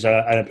say he was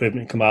an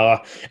improvement in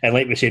Kamala. And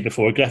like we said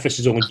before, Griffiths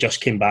has only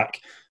just came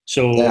back.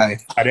 So I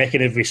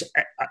reckon if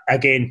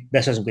again,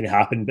 this isn't going to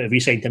happen, but if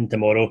we signed him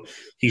tomorrow,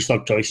 he's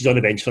third choice. He's on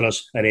the bench for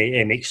us and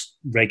he makes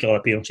regular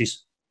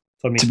appearances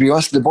for me. To be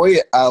honest, the boy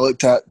I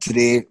looked at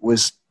today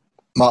was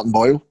Martin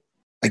Boyle.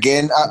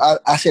 Again,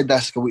 I said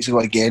this a couple weeks ago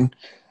again.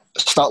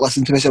 Start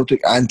listening to me,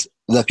 Celtic, and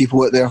the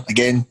people out there.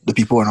 Again, the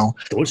people I know.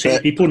 Don't say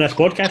people in this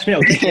podcast, mate.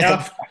 I'll take you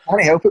off. I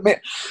can't help it,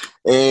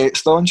 mate.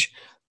 Staunch.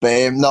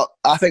 But no,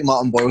 I think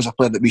Martin Boyle's a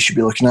player that we should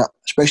be looking at,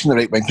 especially in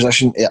the right wing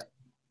position. Yeah,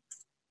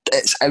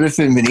 it's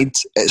everything we need.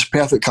 It's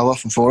perfect colour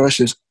for Forrest.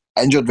 He's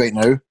injured right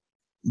now,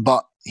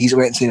 but he's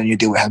waiting to sign a new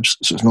deal with Hibs,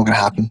 so it's not going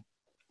to happen.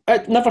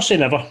 Never say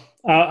never.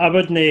 I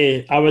wouldn't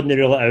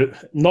rule it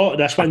out. Not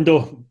this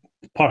window.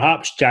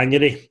 Perhaps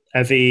January.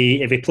 If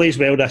he plays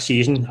well this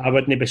season, I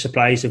wouldn't be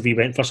surprised if we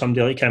went for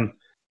somebody like him.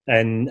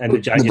 In the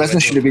January the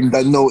business should have been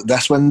done though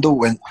this window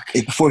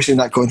before signing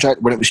that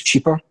contract when it was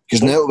cheaper,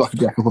 because now it could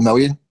be a couple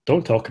million.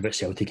 Don't talk about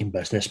Celtic in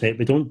business, mate.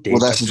 We don't date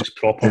business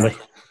properly.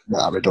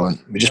 Nah, we don't.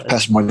 We just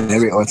piss money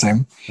away all the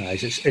time.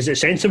 Is it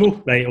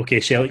sensible? Right, okay,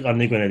 Celtic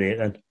aren't going to date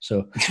then.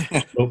 So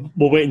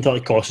we'll wait until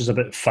it costs us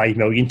about $5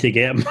 million to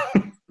get him.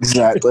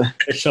 Exactly.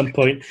 At some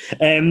point.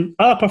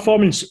 Our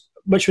performance,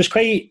 which was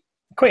quite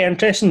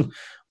interesting,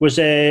 was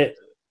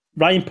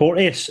Ryan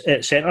Porteous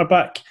at centre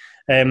back.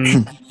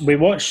 We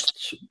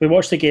watched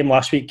the game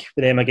last week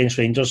with them against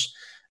Rangers.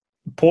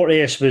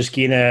 Porteous was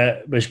getting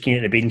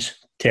the beans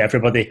to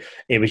everybody.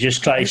 He was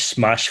just trying to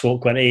smash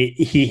folk. When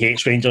he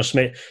hates Rangers,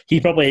 mate. He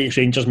probably hates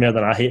Rangers more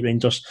than I hate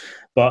Rangers.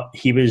 But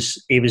he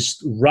was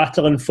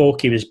rattling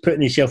folk. He was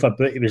putting himself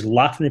about. He was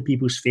laughing in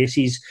people's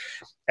faces,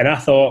 and I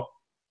thought,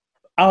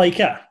 I like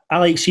it. I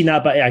like seeing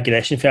that bit of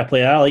aggression for a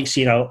player. I like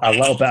seeing a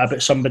little bit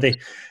about somebody.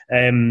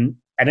 And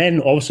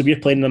then obviously we're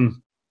playing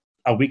them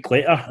a week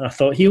later, and I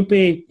thought he'll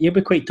be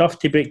quite tough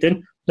to break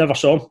down. Never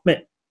saw him,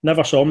 mate.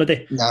 Never saw him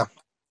today. No.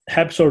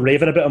 Hibs were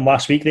raving about him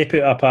last week. They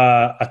put up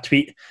a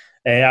tweet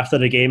after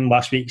the game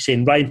last week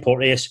saying Ryan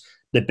Porteous,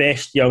 the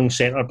best young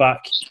centre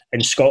back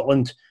in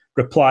Scotland.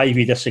 Reply if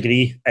you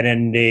disagree, and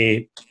then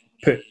they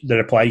put the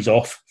replies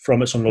off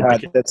from it, so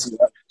nobody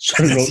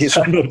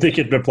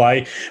could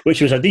reply,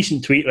 which was a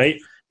decent tweet, right?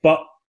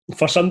 But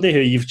for somebody who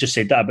you've just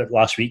said that about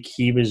last week,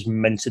 he was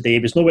mint today. He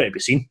was nowhere to be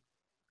seen.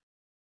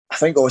 I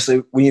think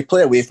obviously when you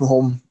play away from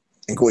home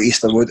and go to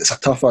Easter Road, it's a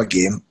tougher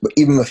game. But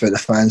even without the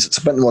fans, it's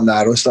a bit more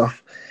narrow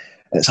stuff,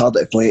 and it's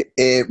harder to play.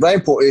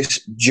 Ryan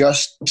Porteous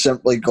just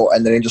simply got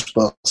in the Rangers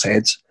players'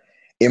 heads.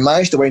 He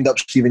managed to wind up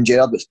Steven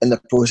Gerrard in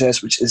the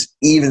process, which is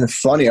even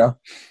funnier.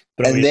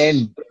 Brilliant. And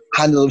then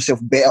handled himself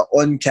better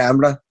on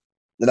camera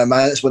than a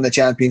man that's won the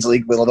Champions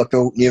League with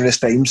Liverpool numerous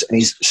times, and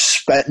he's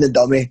spitting the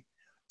dummy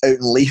out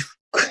in Leaf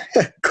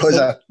because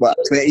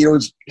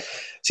 20-year-olds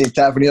saying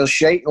Tavernier's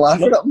shite and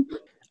laughing at him.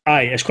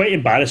 Aye, it's quite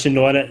embarrassing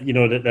knowing it,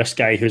 that this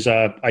guy who's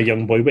a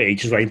young boy, what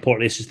age is Ryan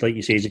Porteous, is like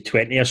you say, he's like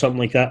 20 or something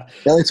like that.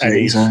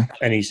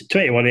 And he's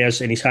 21 years,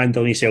 and he's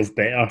handling himself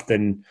better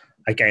than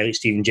a guy like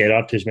Steven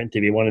Gerrard, who's meant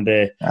to be one of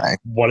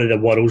the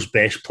world's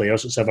best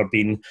players that's ever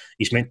been.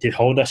 He's meant to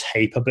hold this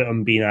hype about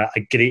him being a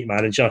great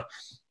manager.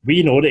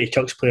 We know that he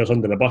chucks players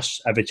under the bus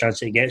every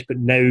chance that he gets, but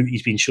now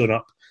he's been shown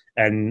up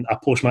in a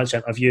post-match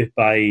interview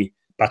by a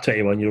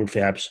 21-year-old for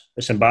Hibs.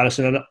 It's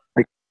embarrassing, isn't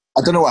it?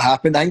 I don't know what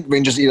happened. I think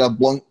Rangers either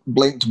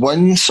blinked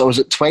once or was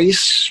it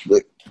twice?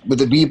 With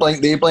the we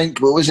blink, they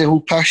blink. What was the whole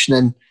push? And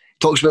then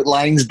talks about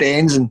lions'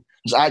 dens, and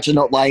there's actually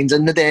not lions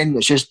in the den.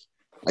 It's just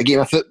a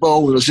game of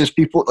football. There's just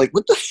people like,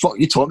 what the fuck are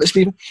you talking about,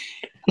 Stephen?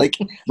 Like,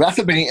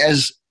 Rafa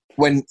Benitez,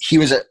 when he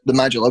was at the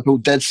Magic Liverpool,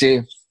 did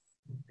say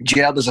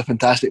Gerrard is a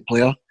fantastic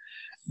player,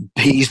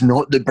 but he's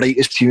not the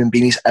brightest human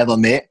being he's ever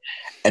met,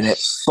 and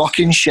it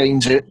fucking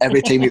shines out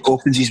every time he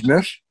opens his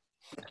mouth.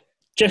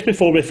 Just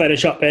before we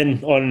finish up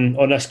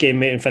on this game,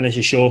 mate, and finish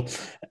the show,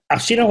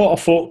 I've seen a lot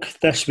of folk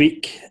this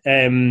week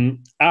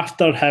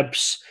after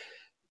Hibs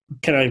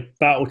kind of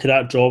battled to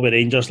that draw with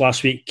Rangers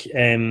last week,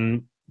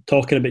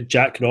 talking about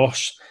Jack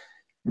Ross.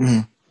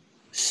 Mm-hmm.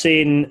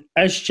 saying,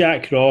 is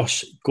Jack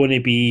Ross going to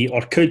be,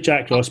 or could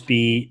Jack Ross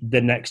be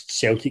the next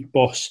Celtic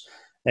boss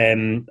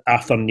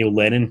after Neil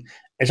Lennon?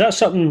 Is that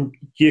something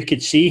you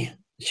could see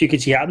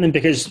happening?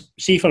 Because,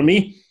 see, for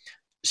me,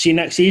 see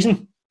next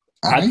season,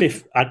 I'd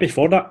be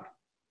for that.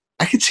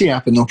 I could see it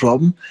happen, no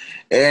problem.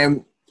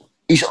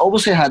 He's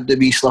obviously had the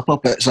wee slip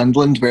up at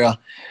Sunderland where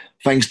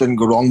things didn't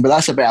go wrong, but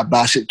that's a bit of a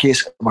basket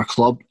case of a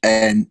club,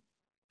 and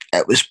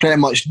it was pretty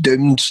much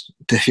doomed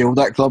to fail,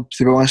 that club,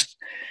 to be honest.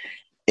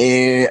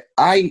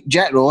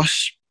 Jack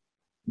Ross,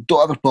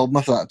 don't have a problem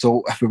with that at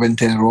all if we win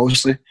 10 in a row,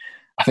 obviously.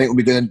 I think we'll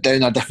be going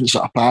down a different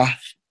sort of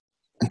path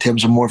in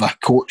terms of more of a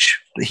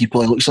coach that he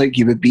probably looks like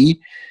he would be.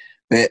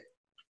 But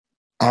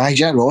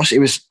Jack Ross, he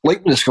was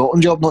like with the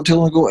Scotland job not too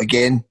long ago.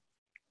 Again,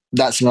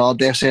 that's another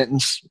death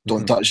sentence.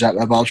 Don't touch that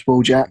with a barge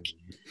pole, Jack.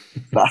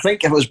 But I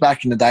think if it was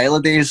back in the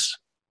Dialer days,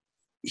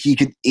 he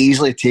could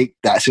easily take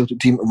that Celtic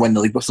team and win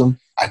the league with them.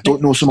 I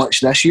don't know so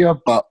much this year,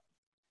 but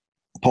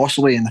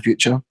possibly in the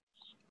future.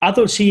 I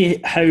don't see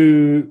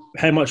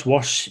how much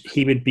worse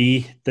he would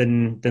be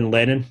than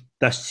Lennon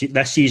this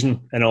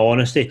season, in all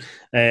honesty.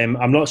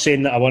 I'm not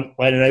saying that I want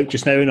Lennon out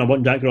just now and I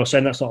want Jack Ross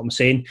in, that's not what I'm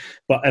saying.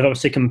 But if I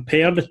was to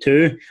compare the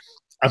two,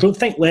 I don't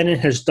think Lennon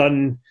has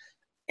done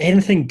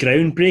anything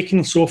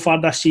groundbreaking so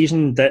far this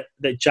season that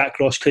Jack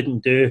Ross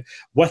couldn't do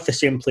with the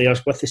same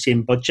players, with the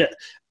same budget.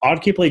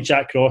 Arguably,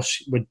 Jack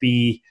Ross would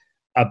be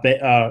a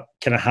better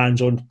kind of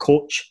hands-on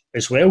coach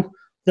as well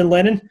than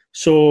Lennon.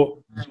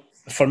 So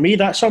for me,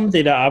 that's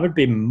somebody that I would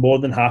be more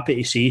than happy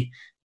to see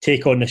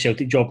take on the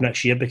Celtic job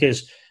next year,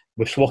 because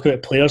we've spoken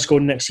about players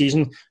going next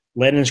season.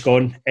 Lennon's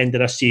gone end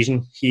of this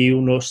season.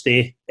 He'll not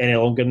stay any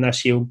longer than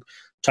this.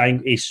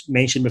 He's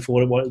mentioned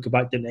before he wanted to go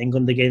back down to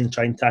England again and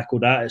try and tackle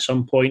that at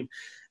some point.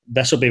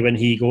 This will be when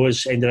he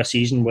goes end of the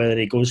season, whether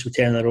he goes for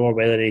 10 in a row or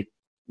whether he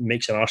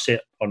makes an arse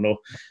it or no.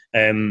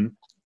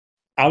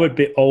 I would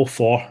be all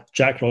for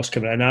Jack Ross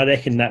coming in. I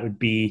reckon that would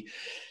be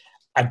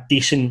a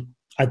decent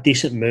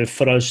move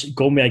for us.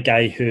 Going with a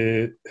guy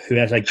who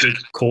is a good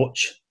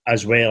coach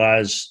as well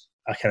as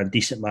a kind of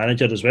decent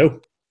manager as well.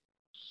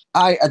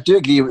 I do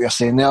agree with what you're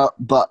saying there,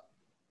 but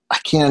I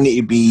kind of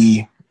need to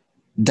be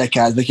dick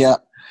advocate.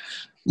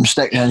 I'm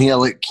sticking in here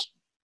like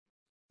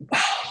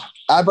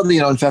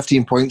Aberdeen on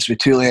 15 points with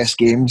 2 less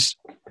games.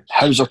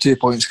 How's our 2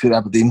 points clear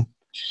Aberdeen?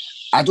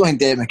 I don't think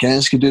Derek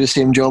McInnes could do the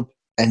same job,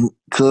 and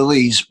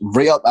clearly he's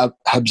right up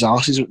Hibs'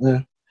 arses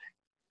right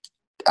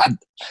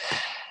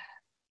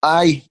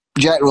now.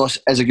 Jack Ross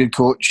is a good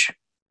coach,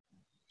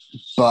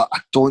 but I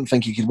don't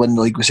think he could win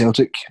the league with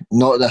Celtic.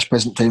 Not at this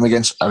present time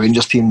against a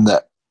Rangers team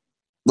that,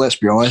 let's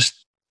be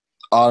honest,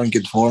 are in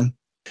good form.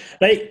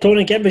 Right,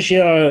 Tony, give us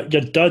your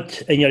dud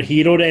and your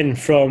hero then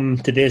from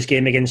today's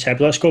game against Hibs.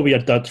 Let's go with your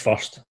dud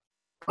first.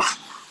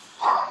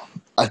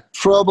 I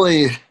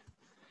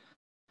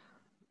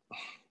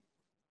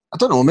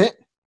don't know, mate.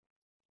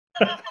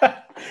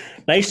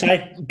 Nice,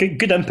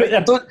 good input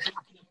there.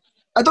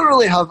 I don't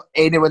really have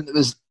anyone that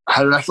was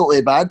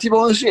horrifically bad, to be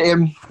honest with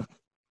you.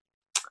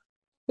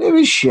 It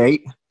was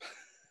shite.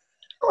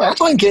 I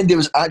don't think Kennedy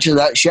was actually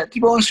that shit, to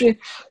be honest with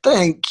you. I don't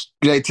think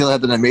Greg Taylor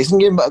had an amazing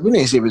game, but I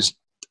wouldn't say it was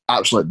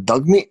absolute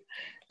dog meat.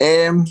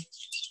 I'll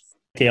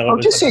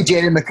just say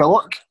Jerry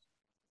McCulloch.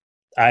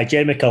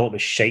 Jerry McCulloch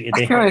was shite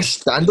today. I can't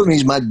stand him in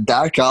his mad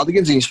dark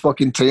cardigans and his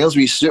fucking trainers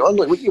with his suit on.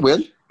 Like, what are you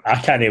wearing? I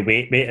can't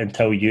wait, mate,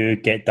 until you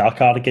get dark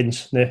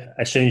cardigans. Now,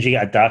 as soon as you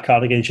get a dark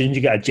cardigan, as soon as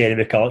you get a Jerry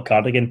McCulloch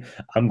cardigan,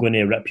 I'm going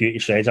to rip you to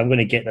shreds. I'm going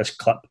to get this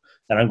clip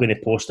and I'm going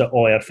to post it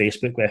all over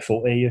Facebook with a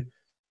photo of you.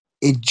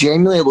 It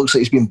genuinely looks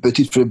like he's been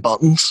booted through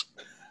buttons.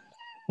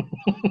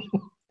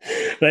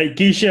 Right,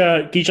 give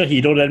your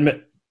hero then,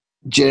 mate.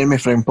 Jeremy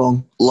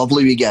Frimpong.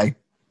 Lovely wee guy.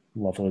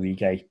 Lovely wee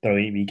guy.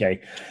 Brilliant wee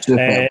guy.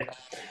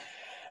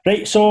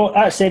 Right, so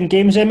that's them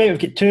games then, mate. We've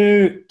got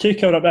two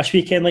coming up this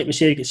weekend. Like we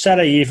said, we've got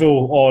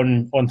Sarajevo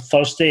on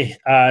Thursday,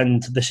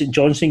 and the St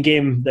Johnstone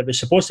game that was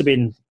supposed to be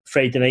on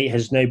Friday night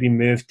has now been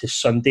moved to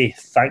Sunday,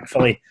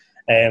 thankfully.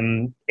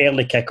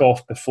 Early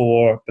kick-off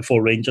before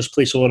Rangers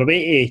play. So we're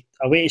away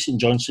to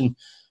St Johnstone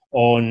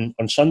on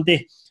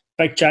Sunday.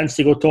 Big chance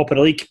to go top of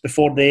the league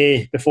before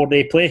they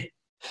play.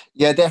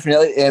 Yeah,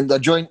 definitely. They're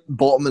joint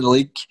bottom of the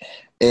league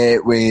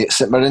with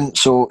St Mirren,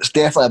 so it's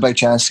definitely a big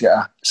chance to get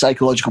a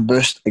psychological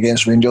boost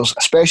against Rangers,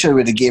 especially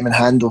with the game in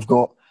hand we've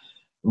got,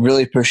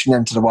 really pushing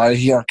them to the wire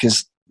here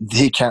because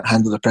they can't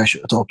handle the pressure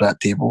at the top of that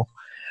table.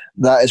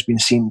 That has been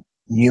seen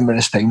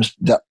numerous times.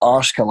 The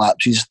arse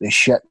collapses, they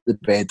shit the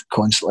bed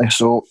constantly.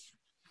 So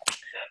if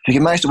you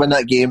can manage to win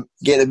that game,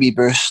 get a wee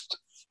boost,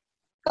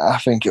 I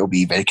think it'll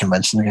be very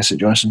convincing against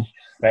St Johnstone.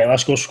 Right,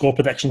 let's go score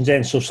predictions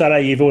then. So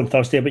Sarajevo on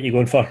Thursday, what are you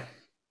going for?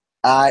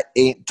 I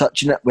ain't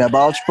touching it with a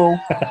barge pole.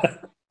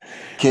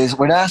 Because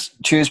when I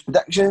choose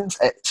predictions,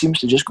 it seems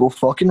to just go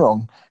fucking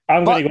wrong.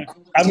 I'm going to go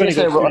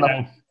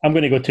 2-0. I'm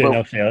going to go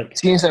 2-0 Celtic.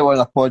 Since we're on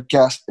a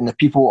podcast and the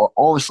people are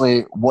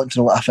obviously want to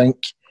know what I think.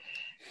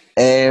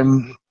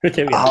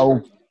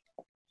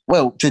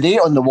 Well, today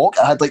on the walk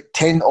I had like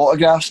 10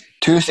 autographs,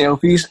 2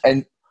 selfies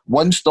and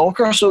 1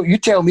 stalker, so you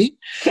tell me.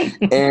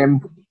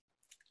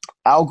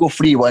 I'll go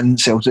 3-1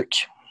 Celtic.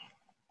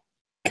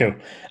 Cool.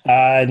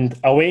 And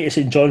away to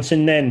St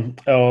Johnstone then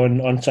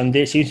on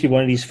Sunday. It seems to be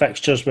one of these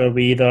fixtures where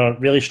we either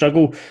really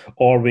struggle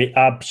or we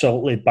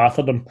absolutely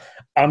batter them.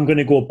 I'm going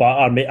to go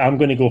batter, mate. I'm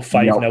going to go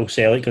 5-0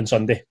 Celtic on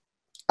Sunday.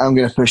 I'm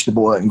going to push the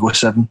ball out and go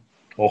 7.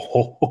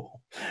 Oh,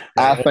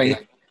 right, I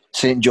think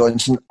St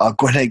Johnstone are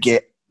going to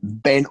get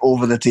bent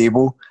over the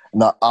table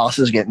and their arse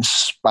is getting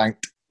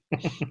spanked.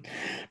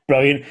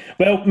 Brilliant.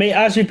 Well, mate,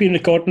 as we've been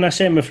recording this,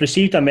 we've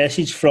received a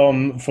message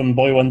from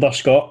Boy Wonder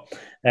Scott.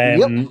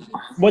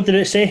 What did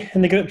it say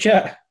in the group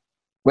chat?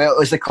 Well, it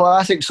was the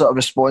classic sort of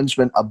response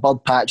when a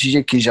bird patches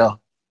you because you're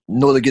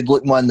not the good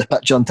looking one in the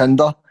picture on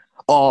Tinder.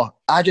 Oh,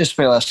 I just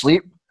fell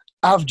asleep.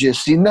 I've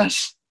just seen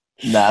this.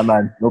 Nah,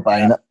 man, no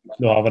buying it.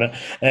 No having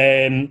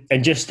it.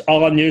 And just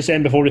other news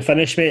then before we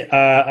finish, mate.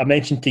 I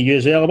mentioned to you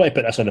as well, I want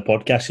to put this on the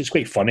podcast. It's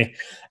quite funny.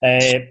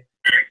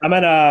 I'm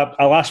in a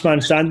last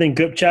man standing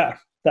group chat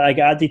that I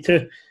got added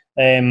to.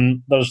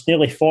 There's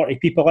nearly 40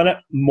 people in it.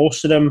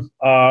 Most of them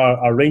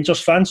are Rangers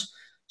fans.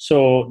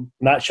 So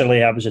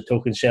naturally, I was a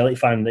token Celtic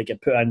fan that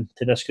get put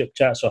into this group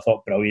chat. So I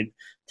thought, brilliant,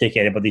 take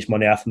anybody's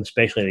money off them,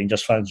 especially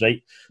Rangers fans,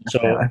 right? So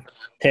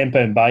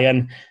 £10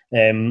 buy-in.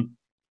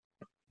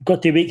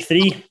 Got to week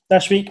 3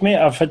 this week, mate.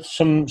 I've had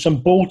some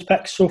bold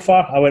picks so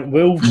far. I went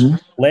Wolves,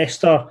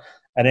 Leicester,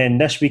 and then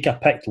this week I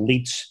picked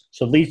Leeds.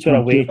 So Leeds were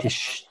away to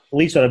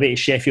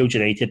Sheffield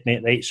United,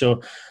 mate. Right,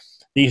 so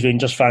these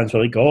Rangers fans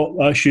were like, "Oh,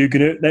 that's you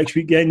going out next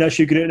week, again. That's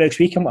you going out next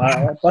week." I'm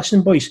like,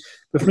 "Listen, boys,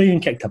 we've not even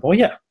kicked a ball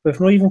yet. We've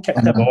not even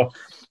kicked a ball."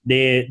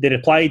 They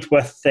replied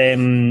with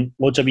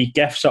loads of wee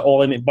gifts at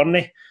Ollie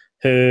McBurney,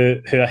 who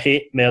I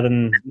hate more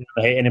than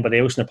I hate anybody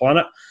else on the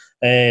planet.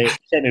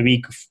 Sent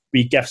me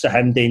wee gifts of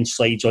him doing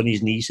slides on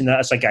his knees, and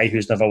that's a guy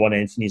who's never won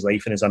anything in his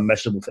life and is a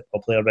miserable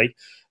football player, right?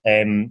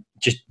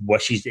 Just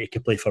wishes that he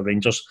could play for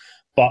Rangers,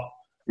 but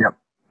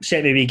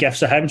sent me wee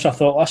gifts of him. So I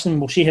thought, listen,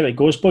 we'll see how it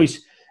goes, boys.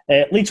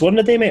 Leeds won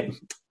the day, mate,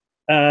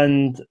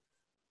 and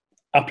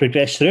I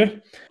progressed through.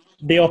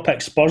 They all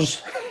picked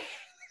Spurs.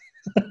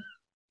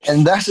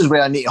 And this is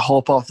where I need to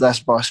hop off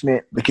this bus,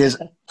 mate,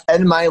 because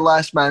in my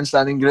last man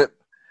standing group,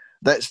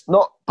 that's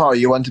not part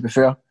of you one, to be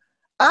fair,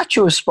 I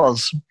chose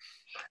Spurs.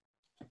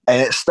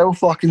 And it still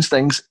fucking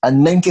stings. A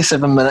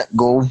 97-minute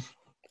goal.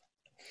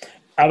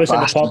 I was in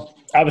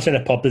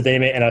the pub today,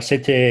 mate, and I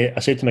said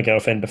to my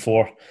girlfriend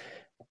before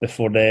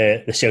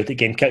the Celtic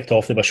game kicked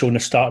off, they were showing the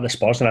start of the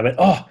Spurs, and I went,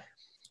 "Oh,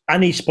 I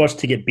need Spurs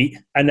to get beat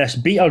in this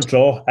beat or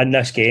draw in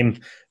this game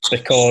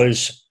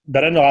because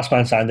they're in the last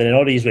man standing and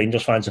all these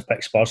Rangers fans have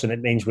picked Spurs, and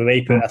it means we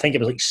wipe out, I think it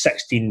was like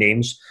 16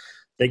 names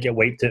that get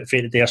wiped out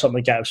for the day or something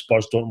like that if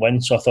Spurs don't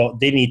win. So I thought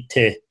they need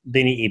to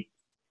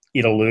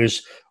either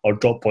lose or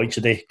drop points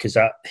today because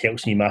that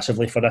helps me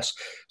massively for this.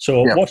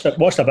 So watched a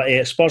bit of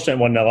it. Spurs went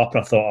 1-0 up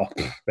and I thought,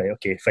 right,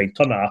 okay, fine,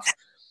 turn that off.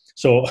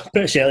 So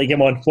put a Celtic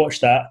game on,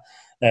 watched that.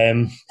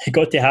 It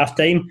got to half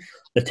time.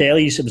 The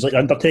tellies, it was like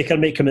Undertaker,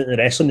 mate, come out in the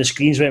wrestling. The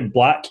screens went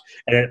black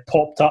and it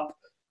popped up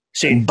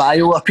saying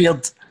Bio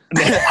appeared.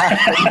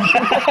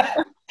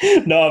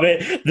 No,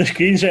 mate, the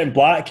screens went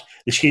black.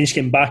 The screens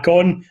came back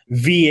on.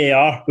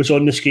 VAR was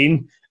on the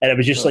screen and it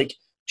was just like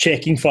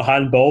checking for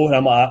handball. And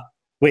I'm like,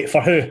 wait,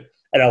 for who?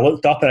 And I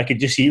looked up and I could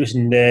just see it was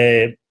in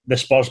the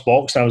Spurs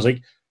box. And I was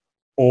like,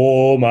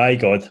 oh my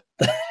God,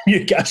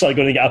 you guys are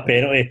going to get a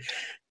penalty.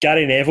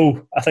 Gary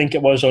Neville, I think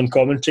it was on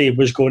commentary,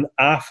 was going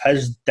off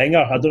his dinger.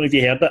 I don't know if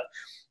you heard it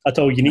at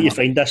all. You need to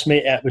find this,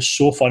 mate. It was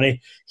so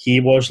funny. He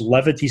was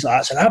livid. He's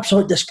like, it's an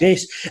absolute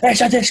disgrace.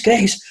 It's a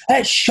disgrace.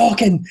 It's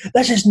shocking.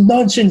 This is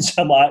nonsense.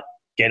 I'm like,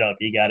 get up,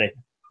 you Gary.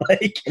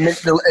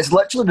 It's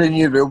literally the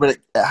new rule, but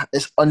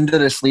it's under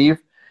the sleeve,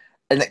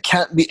 and it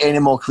can't be any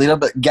more clearer.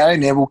 But Gary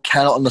Neville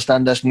cannot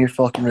understand this new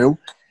fucking rule.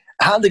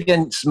 It happened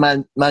against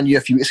Man U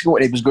a few weeks ago,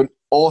 and he was going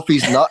off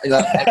his nut. And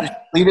it was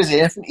clear as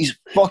anything. He's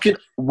fucking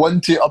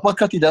 1-2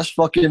 uppercutted this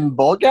fucking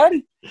ball,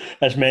 Gary.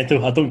 That's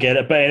mental. I don't get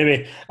it. But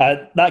anyway,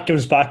 that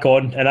comes back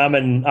on, and I'm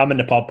in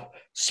the pub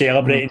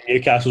celebrating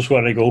Newcastle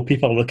scoring a goal.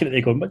 People are looking at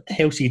me going, "What the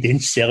hell's he doing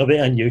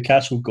celebrating a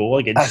Newcastle goal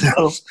against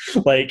us?"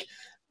 Like,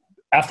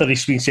 after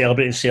he's been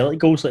celebrating Celtic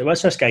goals, like,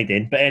 what's this guy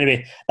doing? But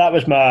anyway, that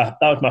was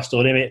my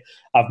story, mate.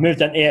 I've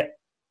moved into it.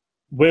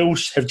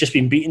 Wales have just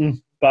been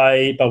beaten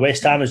by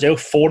West Ham as well,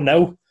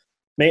 4-0.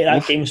 Mate,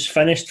 that game's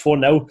finished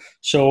 4-0.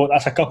 So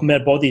that's a couple more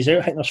bodies out.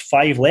 I think there's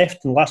 5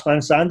 left in last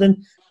man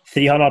standing.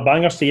 300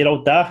 bangers to your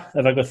old dad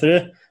if I go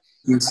through.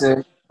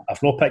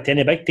 I've not picked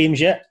any big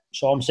teams yet.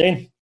 That's all I'm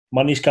saying.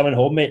 Money's coming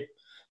home, mate.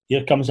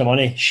 Here comes the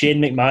money.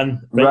 Shane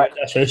McMahon, right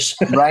at this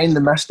house. Ryan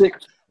the Mystic.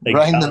 Exactly.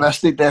 Ryan the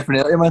Mystic,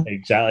 definitely, man.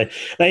 Exactly.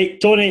 Right,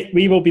 Tony,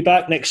 we will be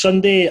back next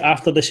Sunday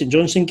after the St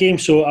Johnstone game,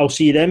 so I'll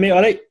see you then, mate,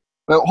 all right?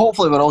 Well,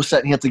 hopefully we're all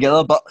sitting here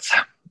together, but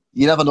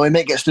you never know, you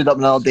might get stood up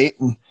another date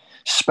and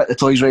spit the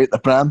toys right at the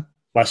pram.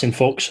 Listen,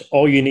 folks,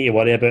 all you need to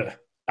worry about,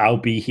 I'll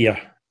be here.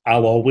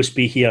 I'll always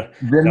be here.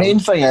 The main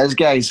thing is,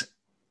 guys,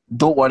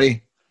 don't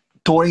worry.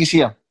 Tony's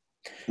here.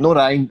 No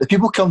Ryan. The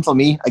people come for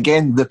me.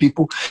 Again, the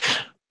people.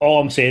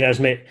 All I'm saying is,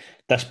 mate,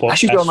 this podcast... I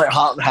should be on like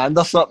Heart and Hand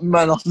or something,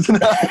 man.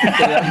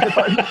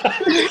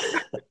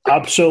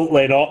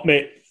 Absolutely not,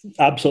 mate.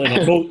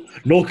 Absolutely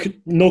not.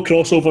 No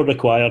crossover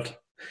required.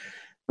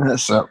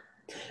 That's it.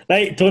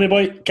 Right, Tony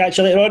boy, catch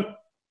you later on.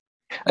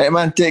 Right,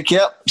 man, take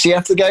care. See you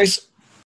after, guys.